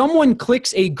 If someone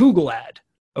clicks a Google ad,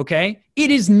 okay, it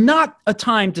is not a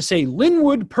time to say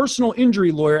Linwood personal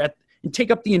injury lawyer and take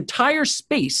up the entire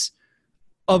space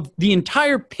of the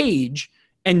entire page,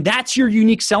 and that's your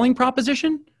unique selling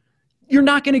proposition. You're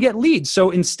not going to get leads. So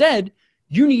instead,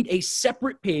 you need a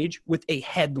separate page with a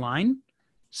headline,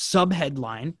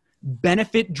 subheadline,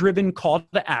 benefit-driven call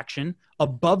to action,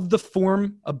 above the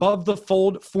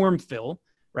fold form fill,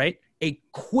 right? A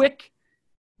quick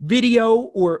video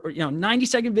or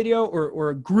 90-second video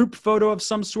or a group photo of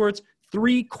some sorts,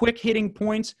 3 quick hitting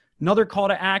points, another call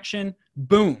to action,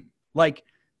 boom. Like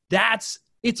it's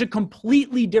a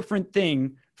completely different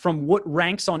thing from what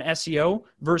ranks on SEO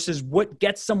versus what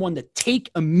gets someone to take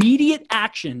immediate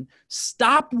action,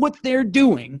 stop what they're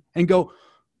doing and go,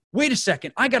 wait a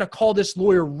second, I got to call this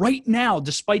lawyer right now.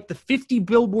 Despite the 50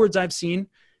 billboards I've seen,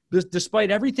 despite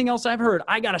everything else I've heard,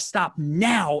 I got to stop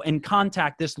now and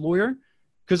contact this lawyer.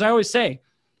 Because I always say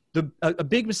a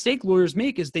big mistake lawyers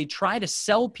make is they try to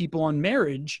sell people on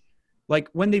marriage, like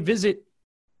when they visit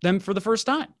them for the first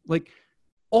time. Like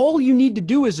all you need to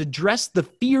do is address the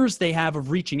fears they have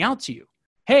of reaching out to you.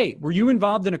 hey, were you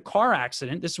involved in a car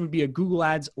accident? This would be a Google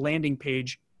Ads landing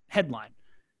page headline.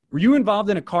 Were you involved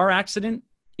in a car accident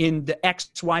in the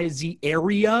XYZ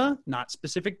area, not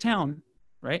specific town,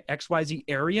 right? XYZ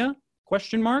area,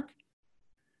 question mark.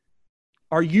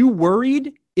 Are you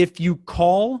worried if you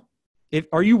call a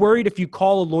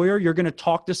lawyer, you're going to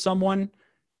talk to someone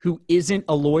who isn't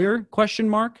a lawyer, question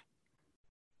mark?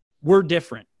 We're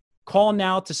different. Call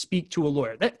now to speak to a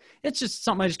lawyer. It's just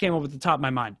something I just came up with the top of my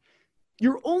mind.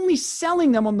 You're only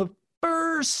selling them on the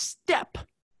first step,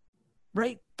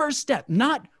 right? First step,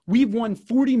 not we've won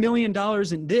 $40 million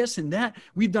in this and that.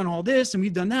 We've done all this and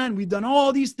we've done that and we've done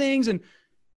all these things. And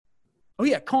oh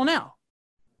yeah, call now.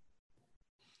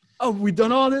 Oh, we've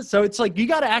done all this. So it's like, you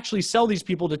got to actually sell these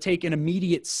people to take an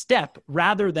immediate step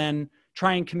rather than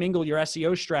try and commingle your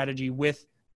SEO strategy with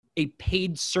a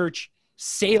paid search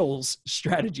sales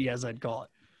strategy, as I'd call it.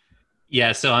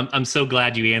 Yeah, so I'm so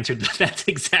glad you answered that. That's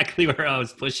exactly where I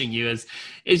was pushing you is,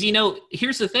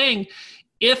 here's the thing.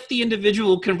 If the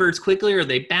individual converts quickly or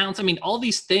they bounce, all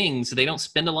these things, they don't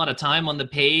spend a lot of time on the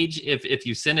page. If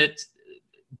you send it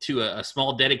to a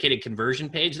small dedicated conversion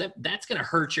page, that's going to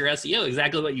hurt your SEO.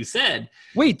 Exactly what you said.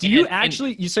 Wait, do you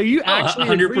actually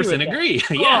 100% agree.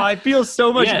 Yeah. Oh, I feel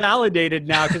so much validated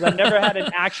now because I've never had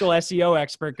an actual SEO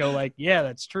expert go like, yeah,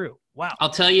 that's true. Wow. I'll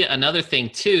tell you another thing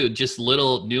too, just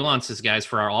little nuances, guys,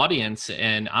 for our audience.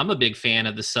 And I'm a big fan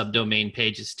of the subdomain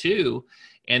pages too.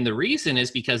 And the reason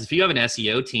is because if you have an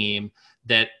SEO team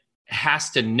that has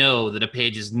to know that a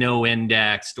page is no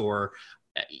indexed, or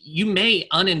you may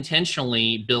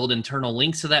unintentionally build internal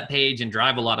links to that page and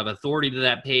drive a lot of authority to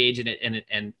that page,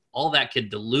 and all that could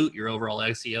dilute your overall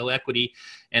SEO equity.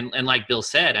 And like Bill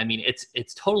said,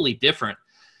 it's totally different.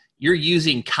 You're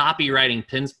using copywriting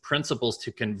principles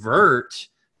to convert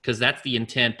because that's the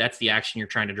intent, that's the action you're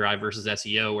trying to drive, versus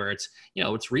SEO where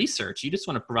it's research. You just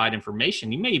want to provide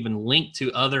information. You may even link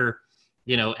to other,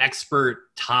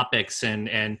 expert topics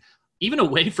and even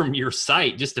away from your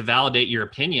site just to validate your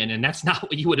opinion. And that's not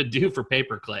what you would do for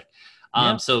pay-per-click.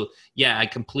 So yeah, I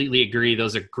completely agree.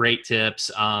 Those are great tips.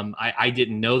 I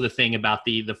didn't know the thing about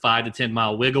the 5 to 10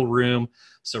 mile wiggle room.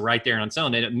 So right there on its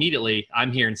own, and immediately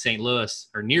I'm here in St. Louis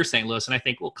or near St. Louis. And I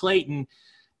think, well, Clayton,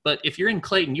 but if you're in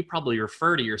Clayton, you probably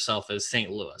refer to yourself as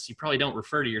St. Louis. You probably don't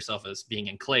refer to yourself as being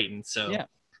in Clayton. So yeah.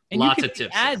 And lots of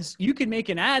tips. You could make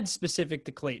an ad specific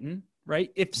to Clayton,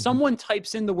 right? If someone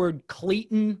types in the word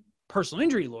Clayton personal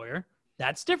injury lawyer,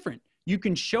 that's different. You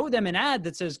can show them an ad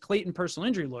that says Clayton personal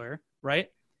injury lawyer, right?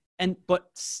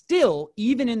 But still,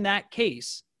 even in that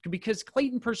case, because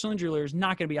Clayton personal injury lawyer is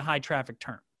not going to be a high traffic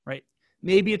term, right?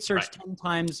 Maybe it's searched 10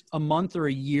 times a month or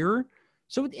a year.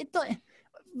 So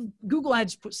Google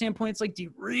Ads standpoint, it's like, do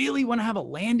you really want to have a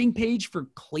landing page for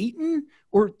Clayton?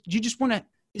 Or do you just want to,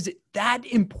 is it that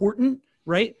important,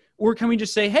 right? Or can we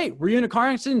just say, hey, were you in a car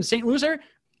accident in St. Louis area?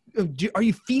 Are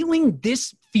you feeling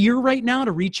this fear right now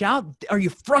to reach out? Are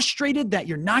you frustrated that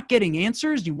you're not getting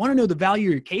answers? Do you want to know the value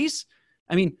of your case?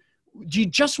 Do you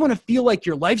just want to feel like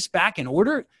your life's back in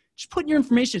order? Just put in your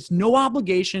information. It's no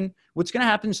obligation. What's going to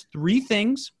happen is 3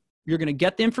 things. You're going to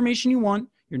get the information you want.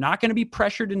 You're not going to be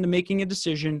pressured into making a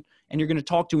decision, and you're going to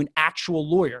talk to an actual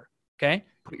lawyer. Okay.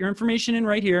 Put your information in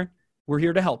right here. We're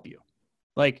here to help you.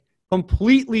 Like,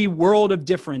 completely world of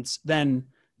difference than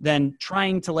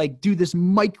trying to do this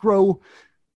micro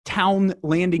town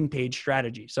landing page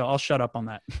strategy. So I'll shut up on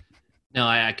that. No,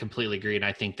 I completely agree. And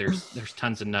I think there's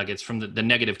tons of nuggets from the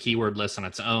negative keyword list on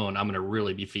its own. I'm going to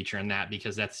really be featuring that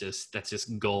because that's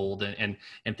just gold, and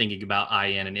thinking about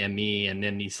IN and ME and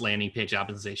then these landing page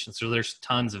optimizations. So there's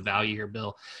tons of value here,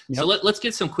 Bill. Yep. So let's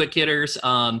get some quick hitters.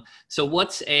 So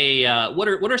what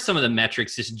are some of the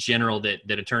metrics just general that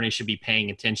attorneys should be paying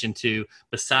attention to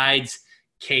besides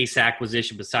case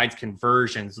acquisition, besides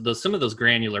conversions, some of those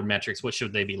granular metrics? What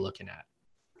should they be looking at?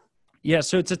 Yeah,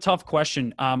 so it's a tough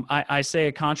question. I say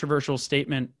a controversial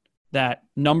statement that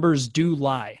numbers do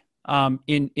lie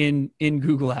in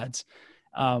Google Ads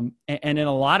and in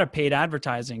a lot of paid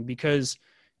advertising because,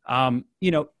 I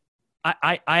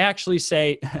actually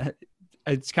say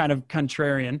it's kind of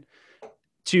contrarian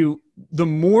to the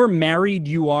more married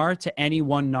you are to any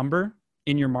one number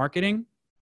in your marketing,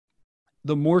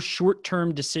 the more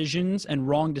short-term decisions and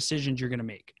wrong decisions you're going to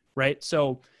make, right?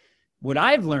 So what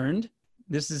I've learned,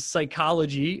 this is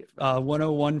psychology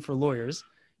 101 for lawyers,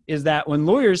 is that when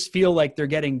lawyers feel like they're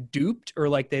getting duped or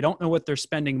like they don't know what they're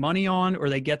spending money on, or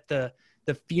they get the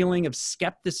feeling of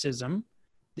skepticism,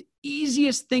 the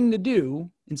easiest thing to do,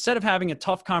 instead of having a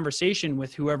tough conversation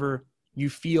with whoever you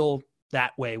feel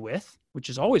that way with, which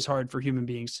is always hard for human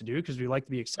beings to do because we like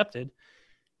to be accepted,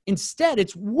 instead,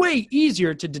 it's way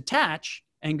easier to detach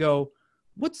and go,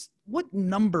 what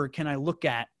number can I look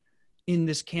at in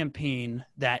this campaign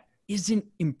that isn't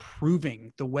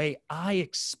improving the way I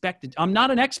expected? I'm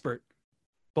not an expert,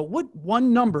 but what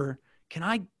one number can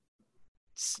I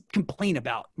complain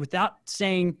about without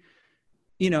saying,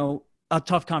 a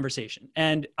tough conversation?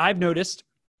 And I've noticed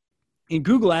in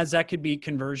Google Ads, that could be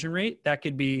conversion rate, that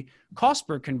could be cost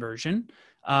per conversion,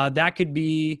 that could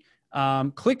be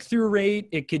click-through rate,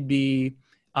 it could be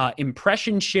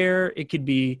impression share, it could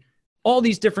be all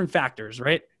these different factors,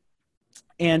 right?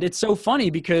 And it's so funny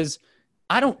because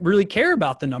I don't really care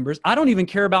about the numbers. I don't even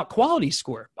care about quality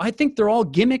score. I think they're all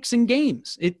gimmicks and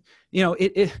games.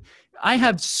 I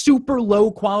have super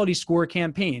low quality score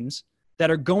campaigns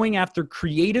that are going after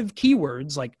creative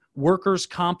keywords like workers'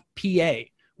 comp PA,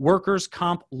 workers'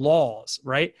 comp laws,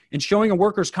 right? And showing a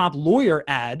workers' comp lawyer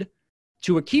ad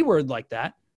to a keyword like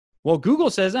that. Well, Google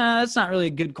says, that's not really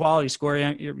a good quality score.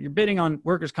 You're bidding on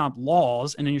workers' comp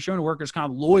laws, and then you're showing a workers'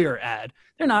 comp lawyer ad.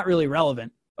 They're not really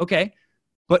relevant. Okay.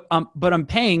 But I'm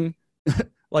paying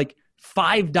like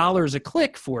 $5 a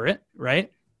click for it,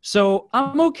 right? So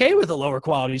I'm okay with a lower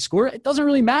quality score. It doesn't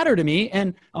really matter to me.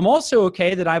 And I'm also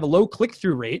okay that I have a low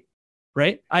click-through rate,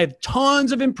 right? I have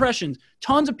tons of impressions,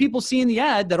 tons of people seeing the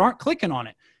ad that aren't clicking on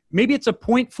it. Maybe it's a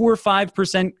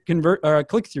 0.45%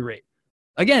 click-through rate.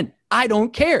 Again, I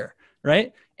don't care,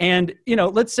 right? And,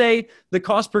 let's say the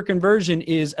cost per conversion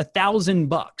is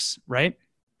 $1,000, right?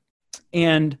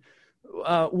 And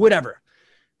whatever.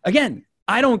 Again,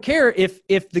 I don't care if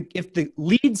the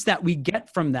leads that we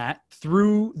get from that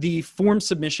through the form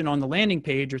submission on the landing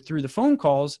page or through the phone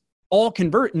calls all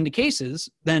convert into cases,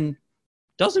 then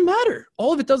doesn't matter.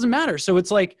 All of it doesn't matter. So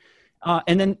it's like,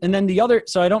 and then the other,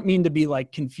 so I don't mean to be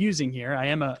like confusing here. I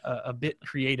am a bit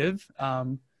creative.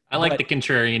 I like the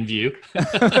contrarian view.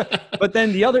 But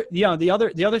then the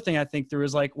other thing I think through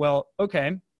is like, well,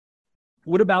 okay,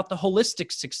 what about the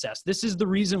holistic success? This is the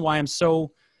reason why I'm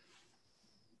so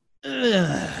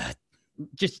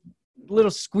just a little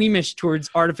squeamish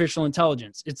towards artificial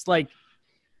intelligence. It's like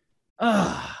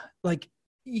I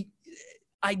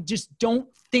just don't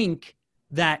think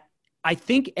that, I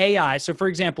think AI, so for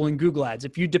example, in Google Ads,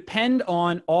 if you depend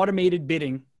on automated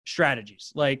bidding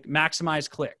strategies, like maximize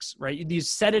clicks, right? These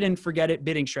set it and forget it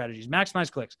bidding strategies,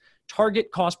 maximize clicks,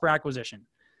 target cost per acquisition,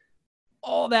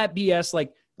 all that BS,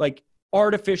 like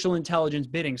artificial intelligence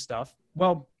bidding stuff.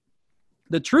 Well,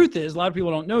 the truth is, a lot of people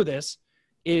don't know this,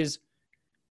 is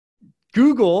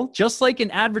Google, just like an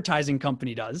advertising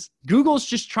company does, Google's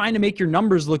just trying to make your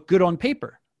numbers look good on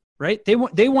paper, right? They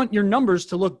want your numbers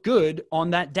to look good on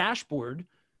that dashboard,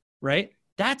 right?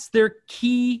 That's their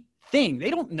key thing. They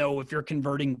don't know if you're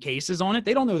converting cases on it.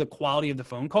 They don't know the quality of the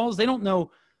phone calls. They don't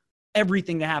know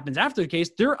everything that happens after the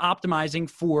case. They're optimizing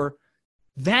for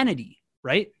vanity,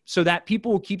 right? So that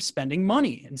people will keep spending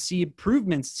money and see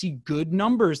improvements, see good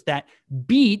numbers that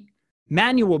beat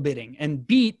manual bidding and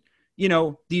beat,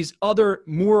 these other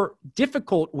more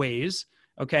difficult ways,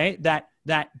 okay, that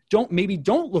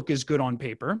don't look as good on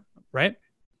paper, right?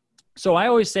 So I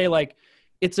always say, like,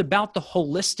 it's about the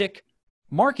holistic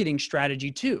marketing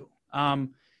strategy too.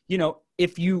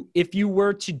 If you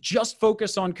were to just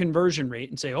focus on conversion rate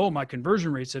and say, oh, my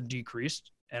conversion rates have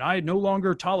decreased and I no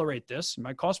longer tolerate this,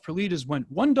 my cost per lead has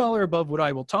went $1 above what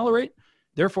I will tolerate,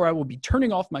 therefore I will be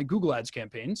turning off my Google Ads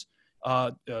campaigns,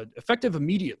 effective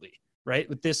immediately, right?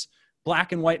 With this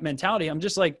black and white mentality, I'm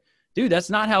just like, dude, that's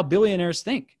not how billionaires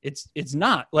think. It's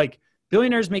not. Like,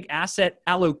 billionaires make asset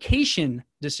allocation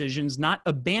decisions, not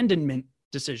abandonment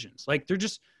decisions. Like, they're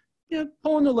just,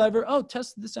 pulling the lever. Oh,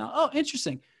 test this out. Oh,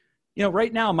 interesting.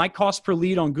 Right now my cost per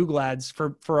lead on Google Ads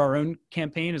for our own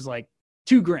campaign is like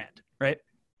 $2,000, right?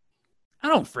 I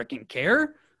don't freaking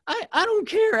care. I don't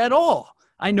care at all.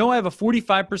 I know I have a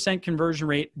 45% conversion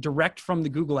rate direct from the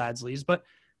Google Ads leads, but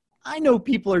I know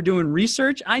people are doing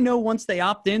research. I know once they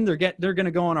opt in, they're going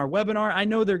to go on our webinar. I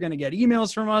know they're going to get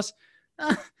emails from us.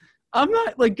 I'm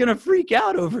not like going to freak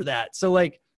out over that. So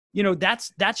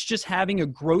that's just having a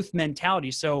growth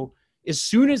mentality. So as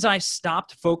soon as I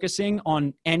stopped focusing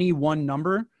on any one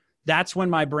number, that's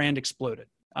when my brand exploded.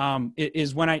 It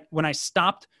is when I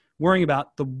stopped worrying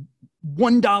about the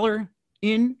 $1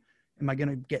 in, am I going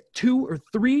to get 2 or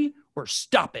 3 or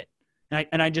stop it?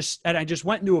 And I just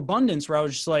went into abundance where I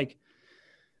was just like,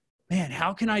 man,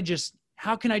 how can I just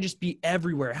be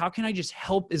everywhere? How can I just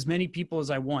help as many people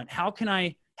as I want? How can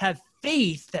I have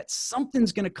faith that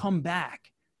something's going to come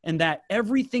back and that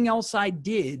everything else I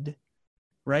did,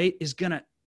 right, is going to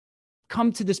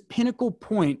come to this pinnacle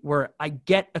point where I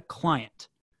get a client,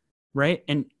 right?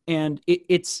 And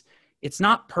it's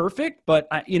not perfect, but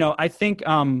I think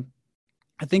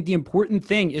the important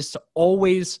thing is to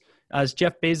always, As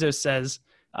Jeff Bezos says,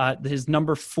 his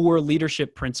number 4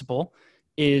 leadership principle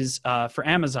is for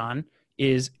Amazon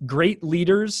is great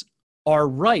leaders are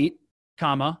right,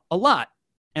 comma, a lot.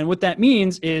 And what that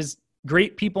means is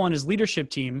great people on his leadership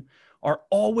team are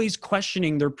always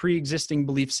questioning their pre-existing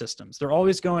belief systems. They're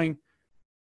always going,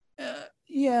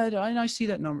 yeah, I see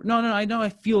that number. No, I know I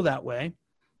feel that way.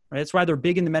 Right? That's why they're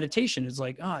big in the meditation. It's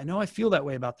like, I know I feel that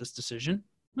way about this decision.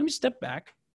 Let me step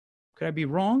back. Could I be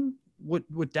wrong? What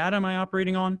data am I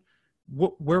operating on?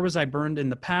 Where was I burned in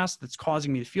the past that's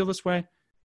causing me to feel this way?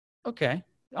 Okay,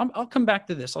 I'll come back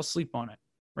to this. I'll sleep on it,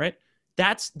 right?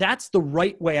 That's the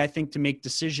right way, I think, to make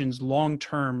decisions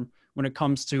long-term when it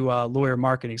comes to lawyer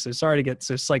marketing. So sorry to get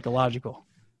so psychological.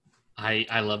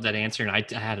 I love that answer. And I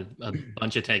had a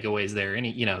bunch of takeaways there.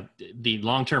 The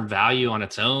long-term value on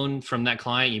its own from that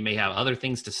client, you may have other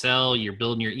things to sell. You're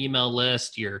building your email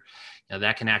list.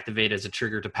 That can activate as a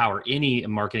trigger to power any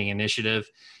marketing initiative.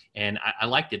 And I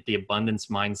liked it, the abundance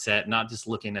mindset, not just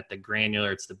looking at the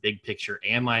granular, it's the big picture.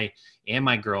 Am I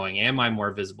growing? Am I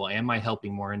more visible? Am I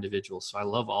helping more individuals? So I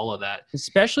love all of that.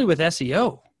 Especially with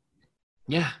SEO.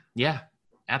 Yeah,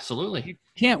 absolutely. You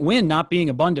can't win not being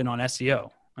abundant on SEO.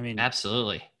 I mean,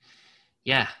 absolutely.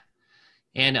 Yeah.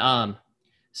 And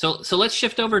so let's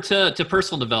shift over to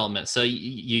personal development. So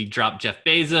you dropped Jeff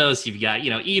Bezos, you've got,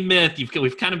 E-Myth,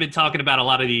 we've kind of been talking about a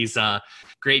lot of these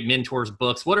great mentors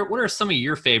books. What are some of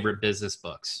your favorite business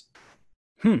books?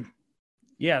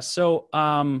 Yeah. So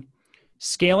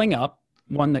Scaling Up,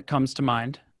 one that comes to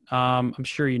mind. I'm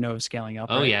sure you know of Scaling Up.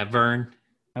 Oh, right? Yeah. Vern.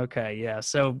 Okay. Yeah.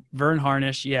 So Vern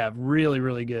Harnish. Yeah. Really,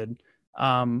 really good.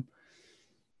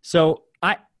 So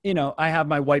I have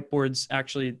my whiteboards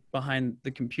actually behind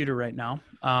the computer right now.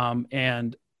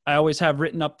 And I always have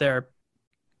written up there,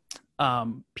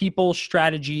 people,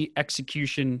 strategy,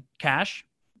 execution, cash,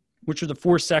 which are the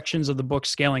 4 sections of the book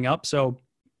Scaling Up. So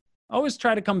I always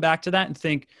try to come back to that and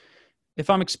think, if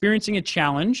I'm experiencing a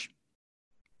challenge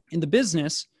in the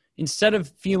business, instead of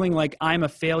feeling like I'm a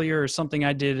failure or something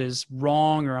I did is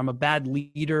wrong or I'm a bad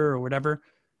leader or whatever,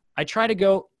 I try to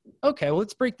go, okay, well,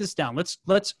 let's break this down. Let's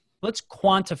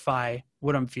quantify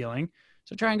what I'm feeling.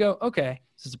 So try and go, okay,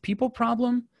 is this a people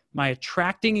problem? Am I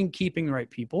attracting and keeping the right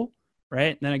people?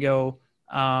 Right. And then I go,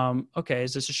 okay,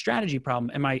 is this a strategy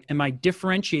problem? Am I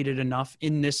differentiated enough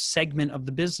in this segment of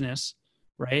the business?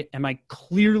 Right. Am I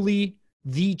clearly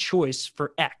the choice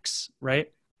for X,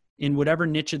 right? In whatever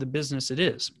niche of the business it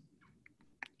is.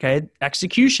 Okay.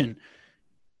 Execution.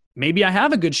 Maybe I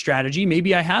have a good strategy.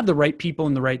 Maybe I have the right people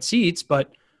in the right seats,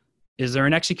 but is there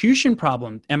an execution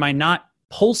problem? Am I not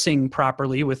pulsing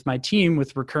properly with my team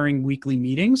with recurring weekly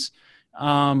meetings?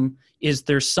 Is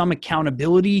there some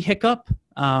accountability hiccup?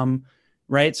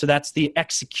 Right? So that's the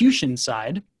execution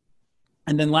side.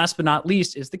 And then last but not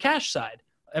least is the cash side.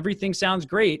 Everything sounds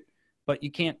great, but you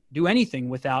can't do anything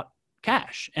without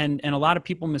cash. And a lot of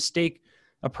people mistake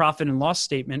a profit and loss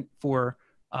statement for,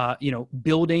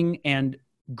 building and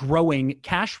growing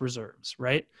cash reserves,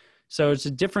 right? So it's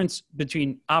a difference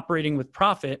between operating with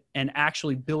profit and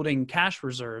actually building cash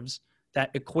reserves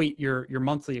that equate your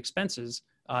monthly expenses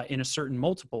in a certain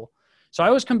multiple. So I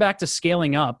always come back to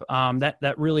Scaling Up.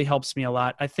 That really helps me a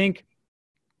lot. I think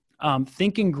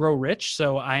Think and Grow Rich.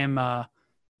 So I am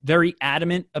very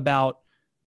adamant about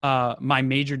my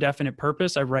major definite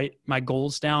purpose. I write my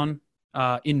goals down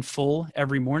in full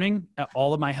every morning,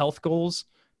 all of my health goals,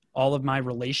 all of my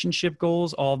relationship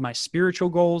goals, all of my spiritual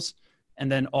goals,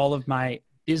 and then all of my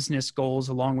business goals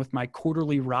along with my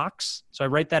quarterly rocks. So I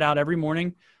write that out every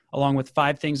morning along with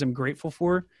 5 things I'm grateful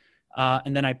for.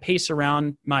 And then I pace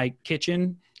around my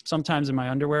kitchen, sometimes in my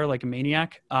underwear like a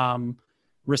maniac,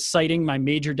 reciting my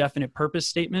major definite purpose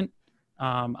statement.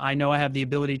 I know I have the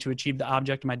ability to achieve the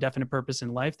object of my definite purpose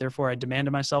in life. Therefore, I demand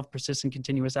of myself persistent,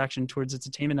 continuous action towards its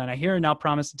attainment. And I here and now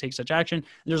promise to take such action. And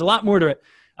there's a lot more to it.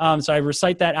 So I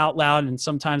recite that out loud, and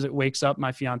sometimes it wakes up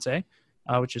my fiance,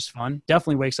 which is fun.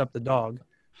 Definitely wakes up the dog.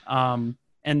 And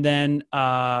then,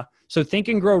 so Think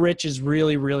and Grow Rich is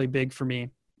really, really big for me.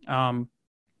 And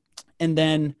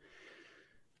then,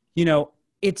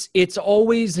 it's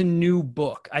always a new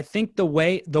book. I think the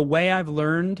way I've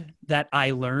learned that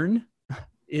I learn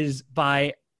is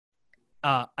by,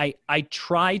 I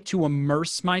try to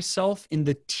immerse myself in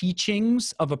the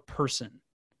teachings of a person.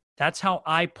 That's how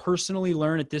I personally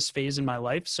learn at this phase in my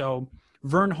life. So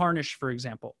Vern Harnish, for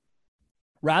example,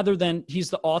 he's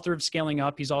the author of Scaling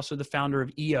Up. He's also the founder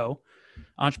of EO,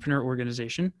 Entrepreneur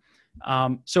Organization.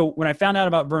 So when I found out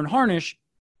about Vern Harnish,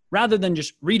 rather than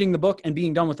just reading the book and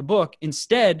being done with the book,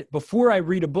 instead, before I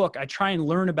read a book, I try and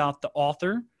learn about the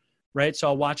author, right? So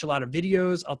I'll watch a lot of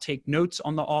videos. I'll take notes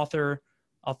on the author.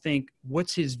 I'll think,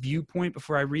 what's his viewpoint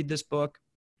before I read this book?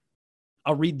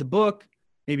 I'll read the book,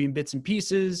 maybe in bits and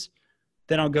pieces.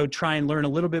 Then I'll go try and learn a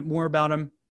little bit more about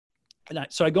him.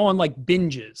 So I go on like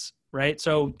binges, right?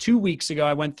 So 2 weeks ago,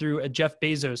 I went through a Jeff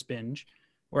Bezos binge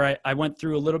where I went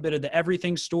through a little bit of the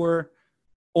Everything Store,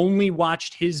 only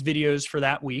watched his videos for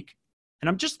that week. And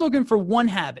I'm just looking for one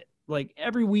habit, like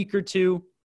every week or two,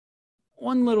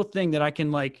 one little thing that I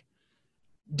can like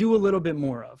do a little bit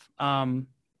more of.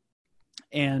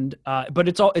 But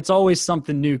it's always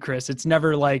something new, Chris. It's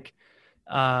never like,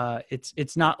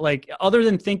 it's not like, other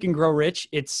than Think and Grow Rich,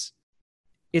 it's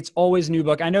always a new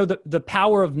book. I know the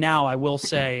Power of Now, I will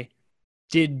say,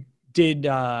 did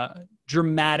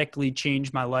dramatically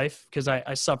change my life, because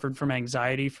I suffered from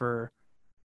anxiety for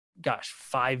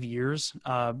 5 years.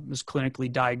 Was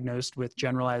clinically diagnosed with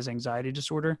generalized anxiety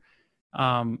disorder.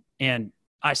 And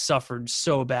I suffered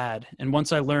so bad. And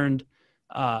once I learned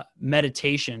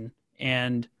meditation,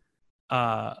 and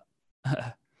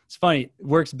it's funny,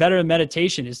 works better than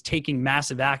meditation is taking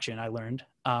massive action, I learned.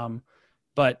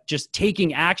 But just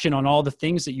taking action on all the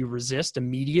things that you resist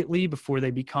immediately before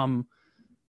they become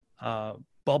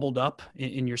bubbled up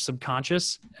in your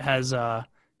subconscious has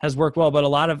worked well. But a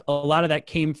lot of that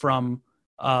came from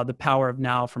The Power of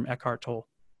Now from Eckhart Tolle.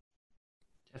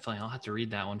 Definitely. I'll have to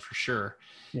read that one for sure.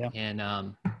 Yeah.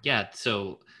 And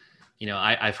so,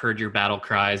 I've heard your battle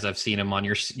cries. I've seen them on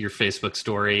your Facebook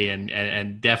story,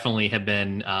 and definitely have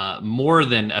been more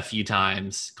than a few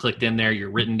times clicked in there, your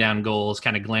written down goals,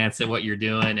 kind of glanced at what you're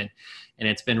doing. And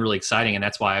it's been really exciting. And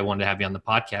that's why I wanted to have you on the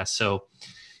podcast. So,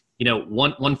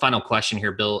 one final question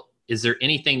here, Bill, is there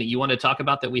anything that you want to talk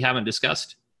about that we haven't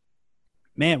discussed?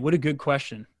 Man, what a good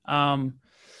question.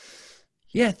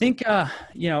 Yeah, I think, I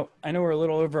know we're a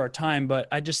little over our time, but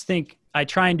I just think I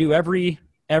try and do every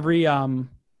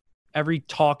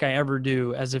talk I ever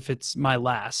do as if it's my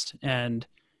last. And,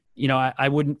 I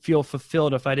wouldn't feel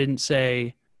fulfilled if I didn't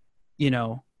say,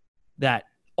 that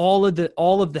all of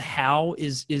the how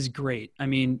is great. I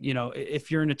mean,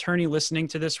 if you're an attorney listening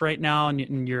to this right now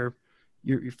and you're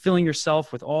filling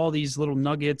yourself with all these little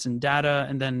nuggets and data,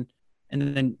 and then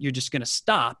you're just going to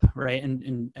stop, right.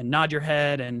 And nod your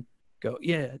head and go,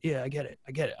 yeah, I get it.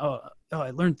 Oh,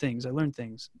 I learned things.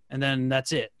 And then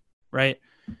that's it. Right.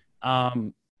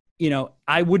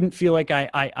 I wouldn't feel like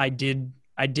I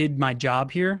did my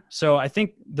job here. So I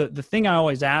think the thing I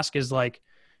always ask is like,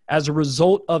 as a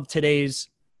result of today's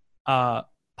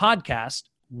podcast,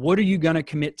 what are you going to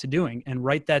commit to doing? And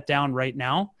write that down right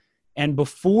now. And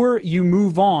before you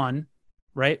move on,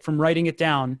 right, from writing it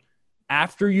down,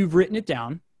 after you've written it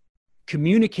down,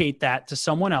 communicate that to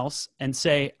someone else and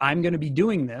say, I'm going to be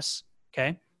doing this,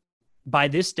 okay, by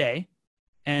this day,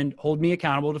 and hold me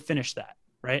accountable to finish that,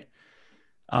 right?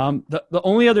 The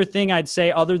only other thing I'd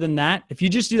say other than that, if you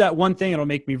just do that one thing, it'll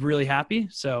make me really happy.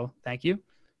 So thank you.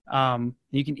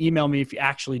 You can email me if you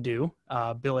actually do,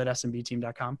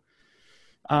 bill@smbteam.com.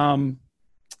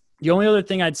 The only other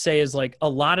thing I'd say is like a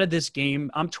lot of this game,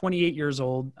 I'm 28 years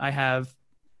old. I have,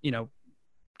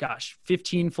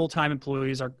 15 full-time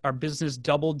employees. Our business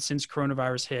doubled since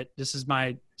coronavirus hit. This is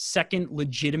my second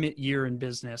legitimate year in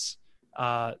business,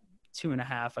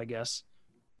 2.5, I guess.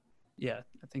 Yeah,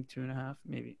 I think 2.5,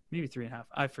 maybe 3.5.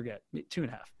 I forget,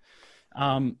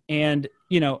 2.5. And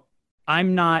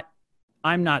I'm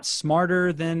not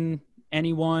smarter than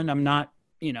anyone. I'm not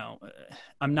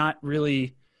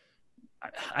really,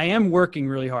 I am working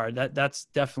really hard. That's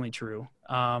definitely true.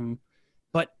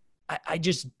 But I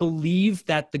just believe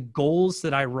that the goals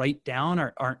that I write down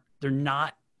they're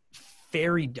not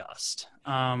fairy dust.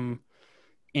 And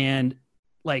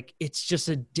like, it's just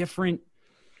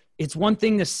it's one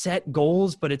thing to set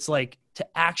goals, but it's like to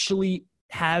actually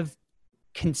have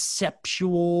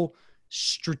conceptual,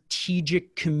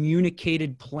 strategic,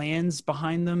 communicated plans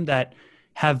behind them that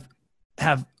have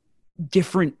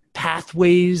different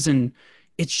pathways. And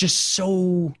it's just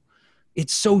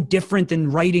it's so different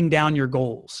than writing down your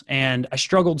goals. And I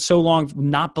struggled so long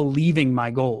not believing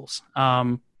my goals.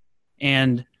 The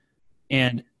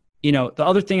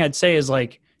other thing I'd say is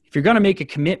like, if you're going to make a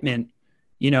commitment,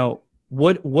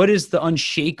 what is the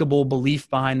unshakable belief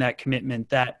behind that commitment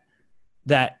that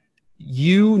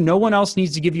no one else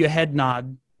needs to give you a head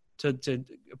nod to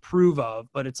approve of,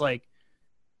 but it's like,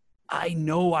 I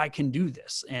know I can do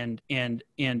this. And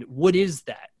what is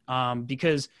that?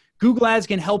 Because Google Ads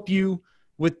can help you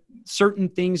with certain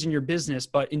things in your business,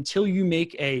 but until you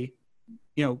make a,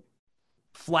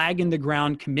 flag in the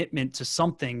ground commitment to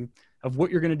something of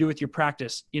what you're going to do with your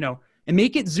practice, and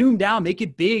make it zoomed out, make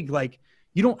it big. Like,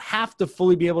 you don't have to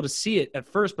fully be able to see it at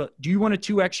first, but do you want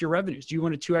to 2x your revenues? Do you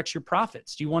want to 2x your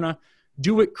profits? Do you want to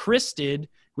do what Chris did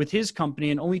with his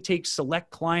company and only take select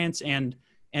clients and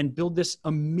build this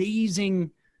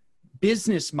amazing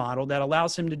business model that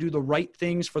allows him to do the right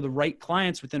things for the right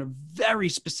clients within a very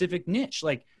specific niche.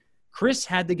 Like Chris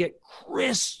had to get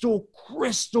crystal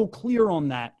clear on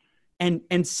that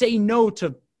and say no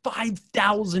to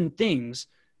 5,000 things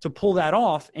to pull that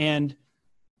off. And,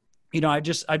 I've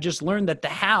just learned that the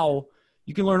how,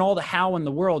 you can learn all the how in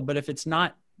the world, but if it's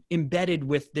not embedded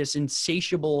with this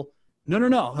insatiable, no,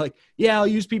 like, yeah, I'll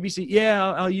use PPC.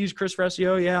 Yeah, I'll use Chris for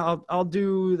SEO. Yeah, I'll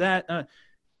do that.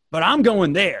 But I'm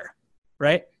going there,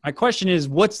 right? My question is,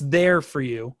 what's there for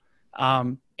you?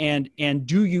 And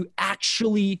do you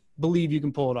actually believe you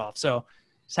can pull it off? So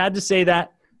just had to say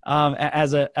that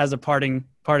as a parting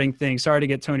thing. Sorry to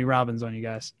get Tony Robbins on you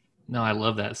guys. No, I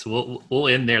love that. So we'll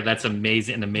end there. That's an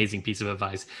amazing piece of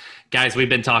advice. Guys, we've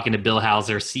been talking to Bill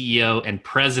Hauser, CEO and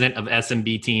president of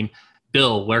SMB Team.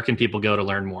 Bill, where can people go to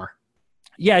learn more?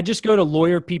 Yeah, just go to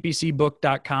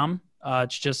lawyerppcbook.com.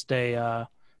 It's just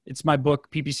it's my book,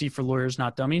 PPC for Lawyers,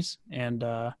 Not Dummies. And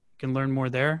you can learn more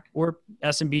there, or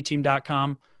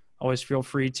smbteam.com. Always feel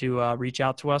free to reach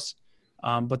out to us.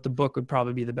 But the book would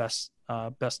probably be the best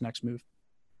next move.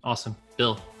 Awesome.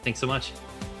 Bill, thanks so much.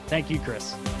 Thank you,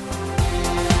 Chris.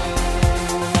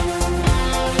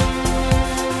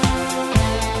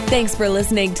 Thanks for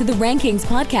listening to the Rankings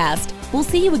Podcast. We'll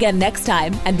see you again next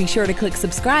time, and be sure to click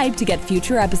subscribe to get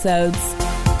future episodes.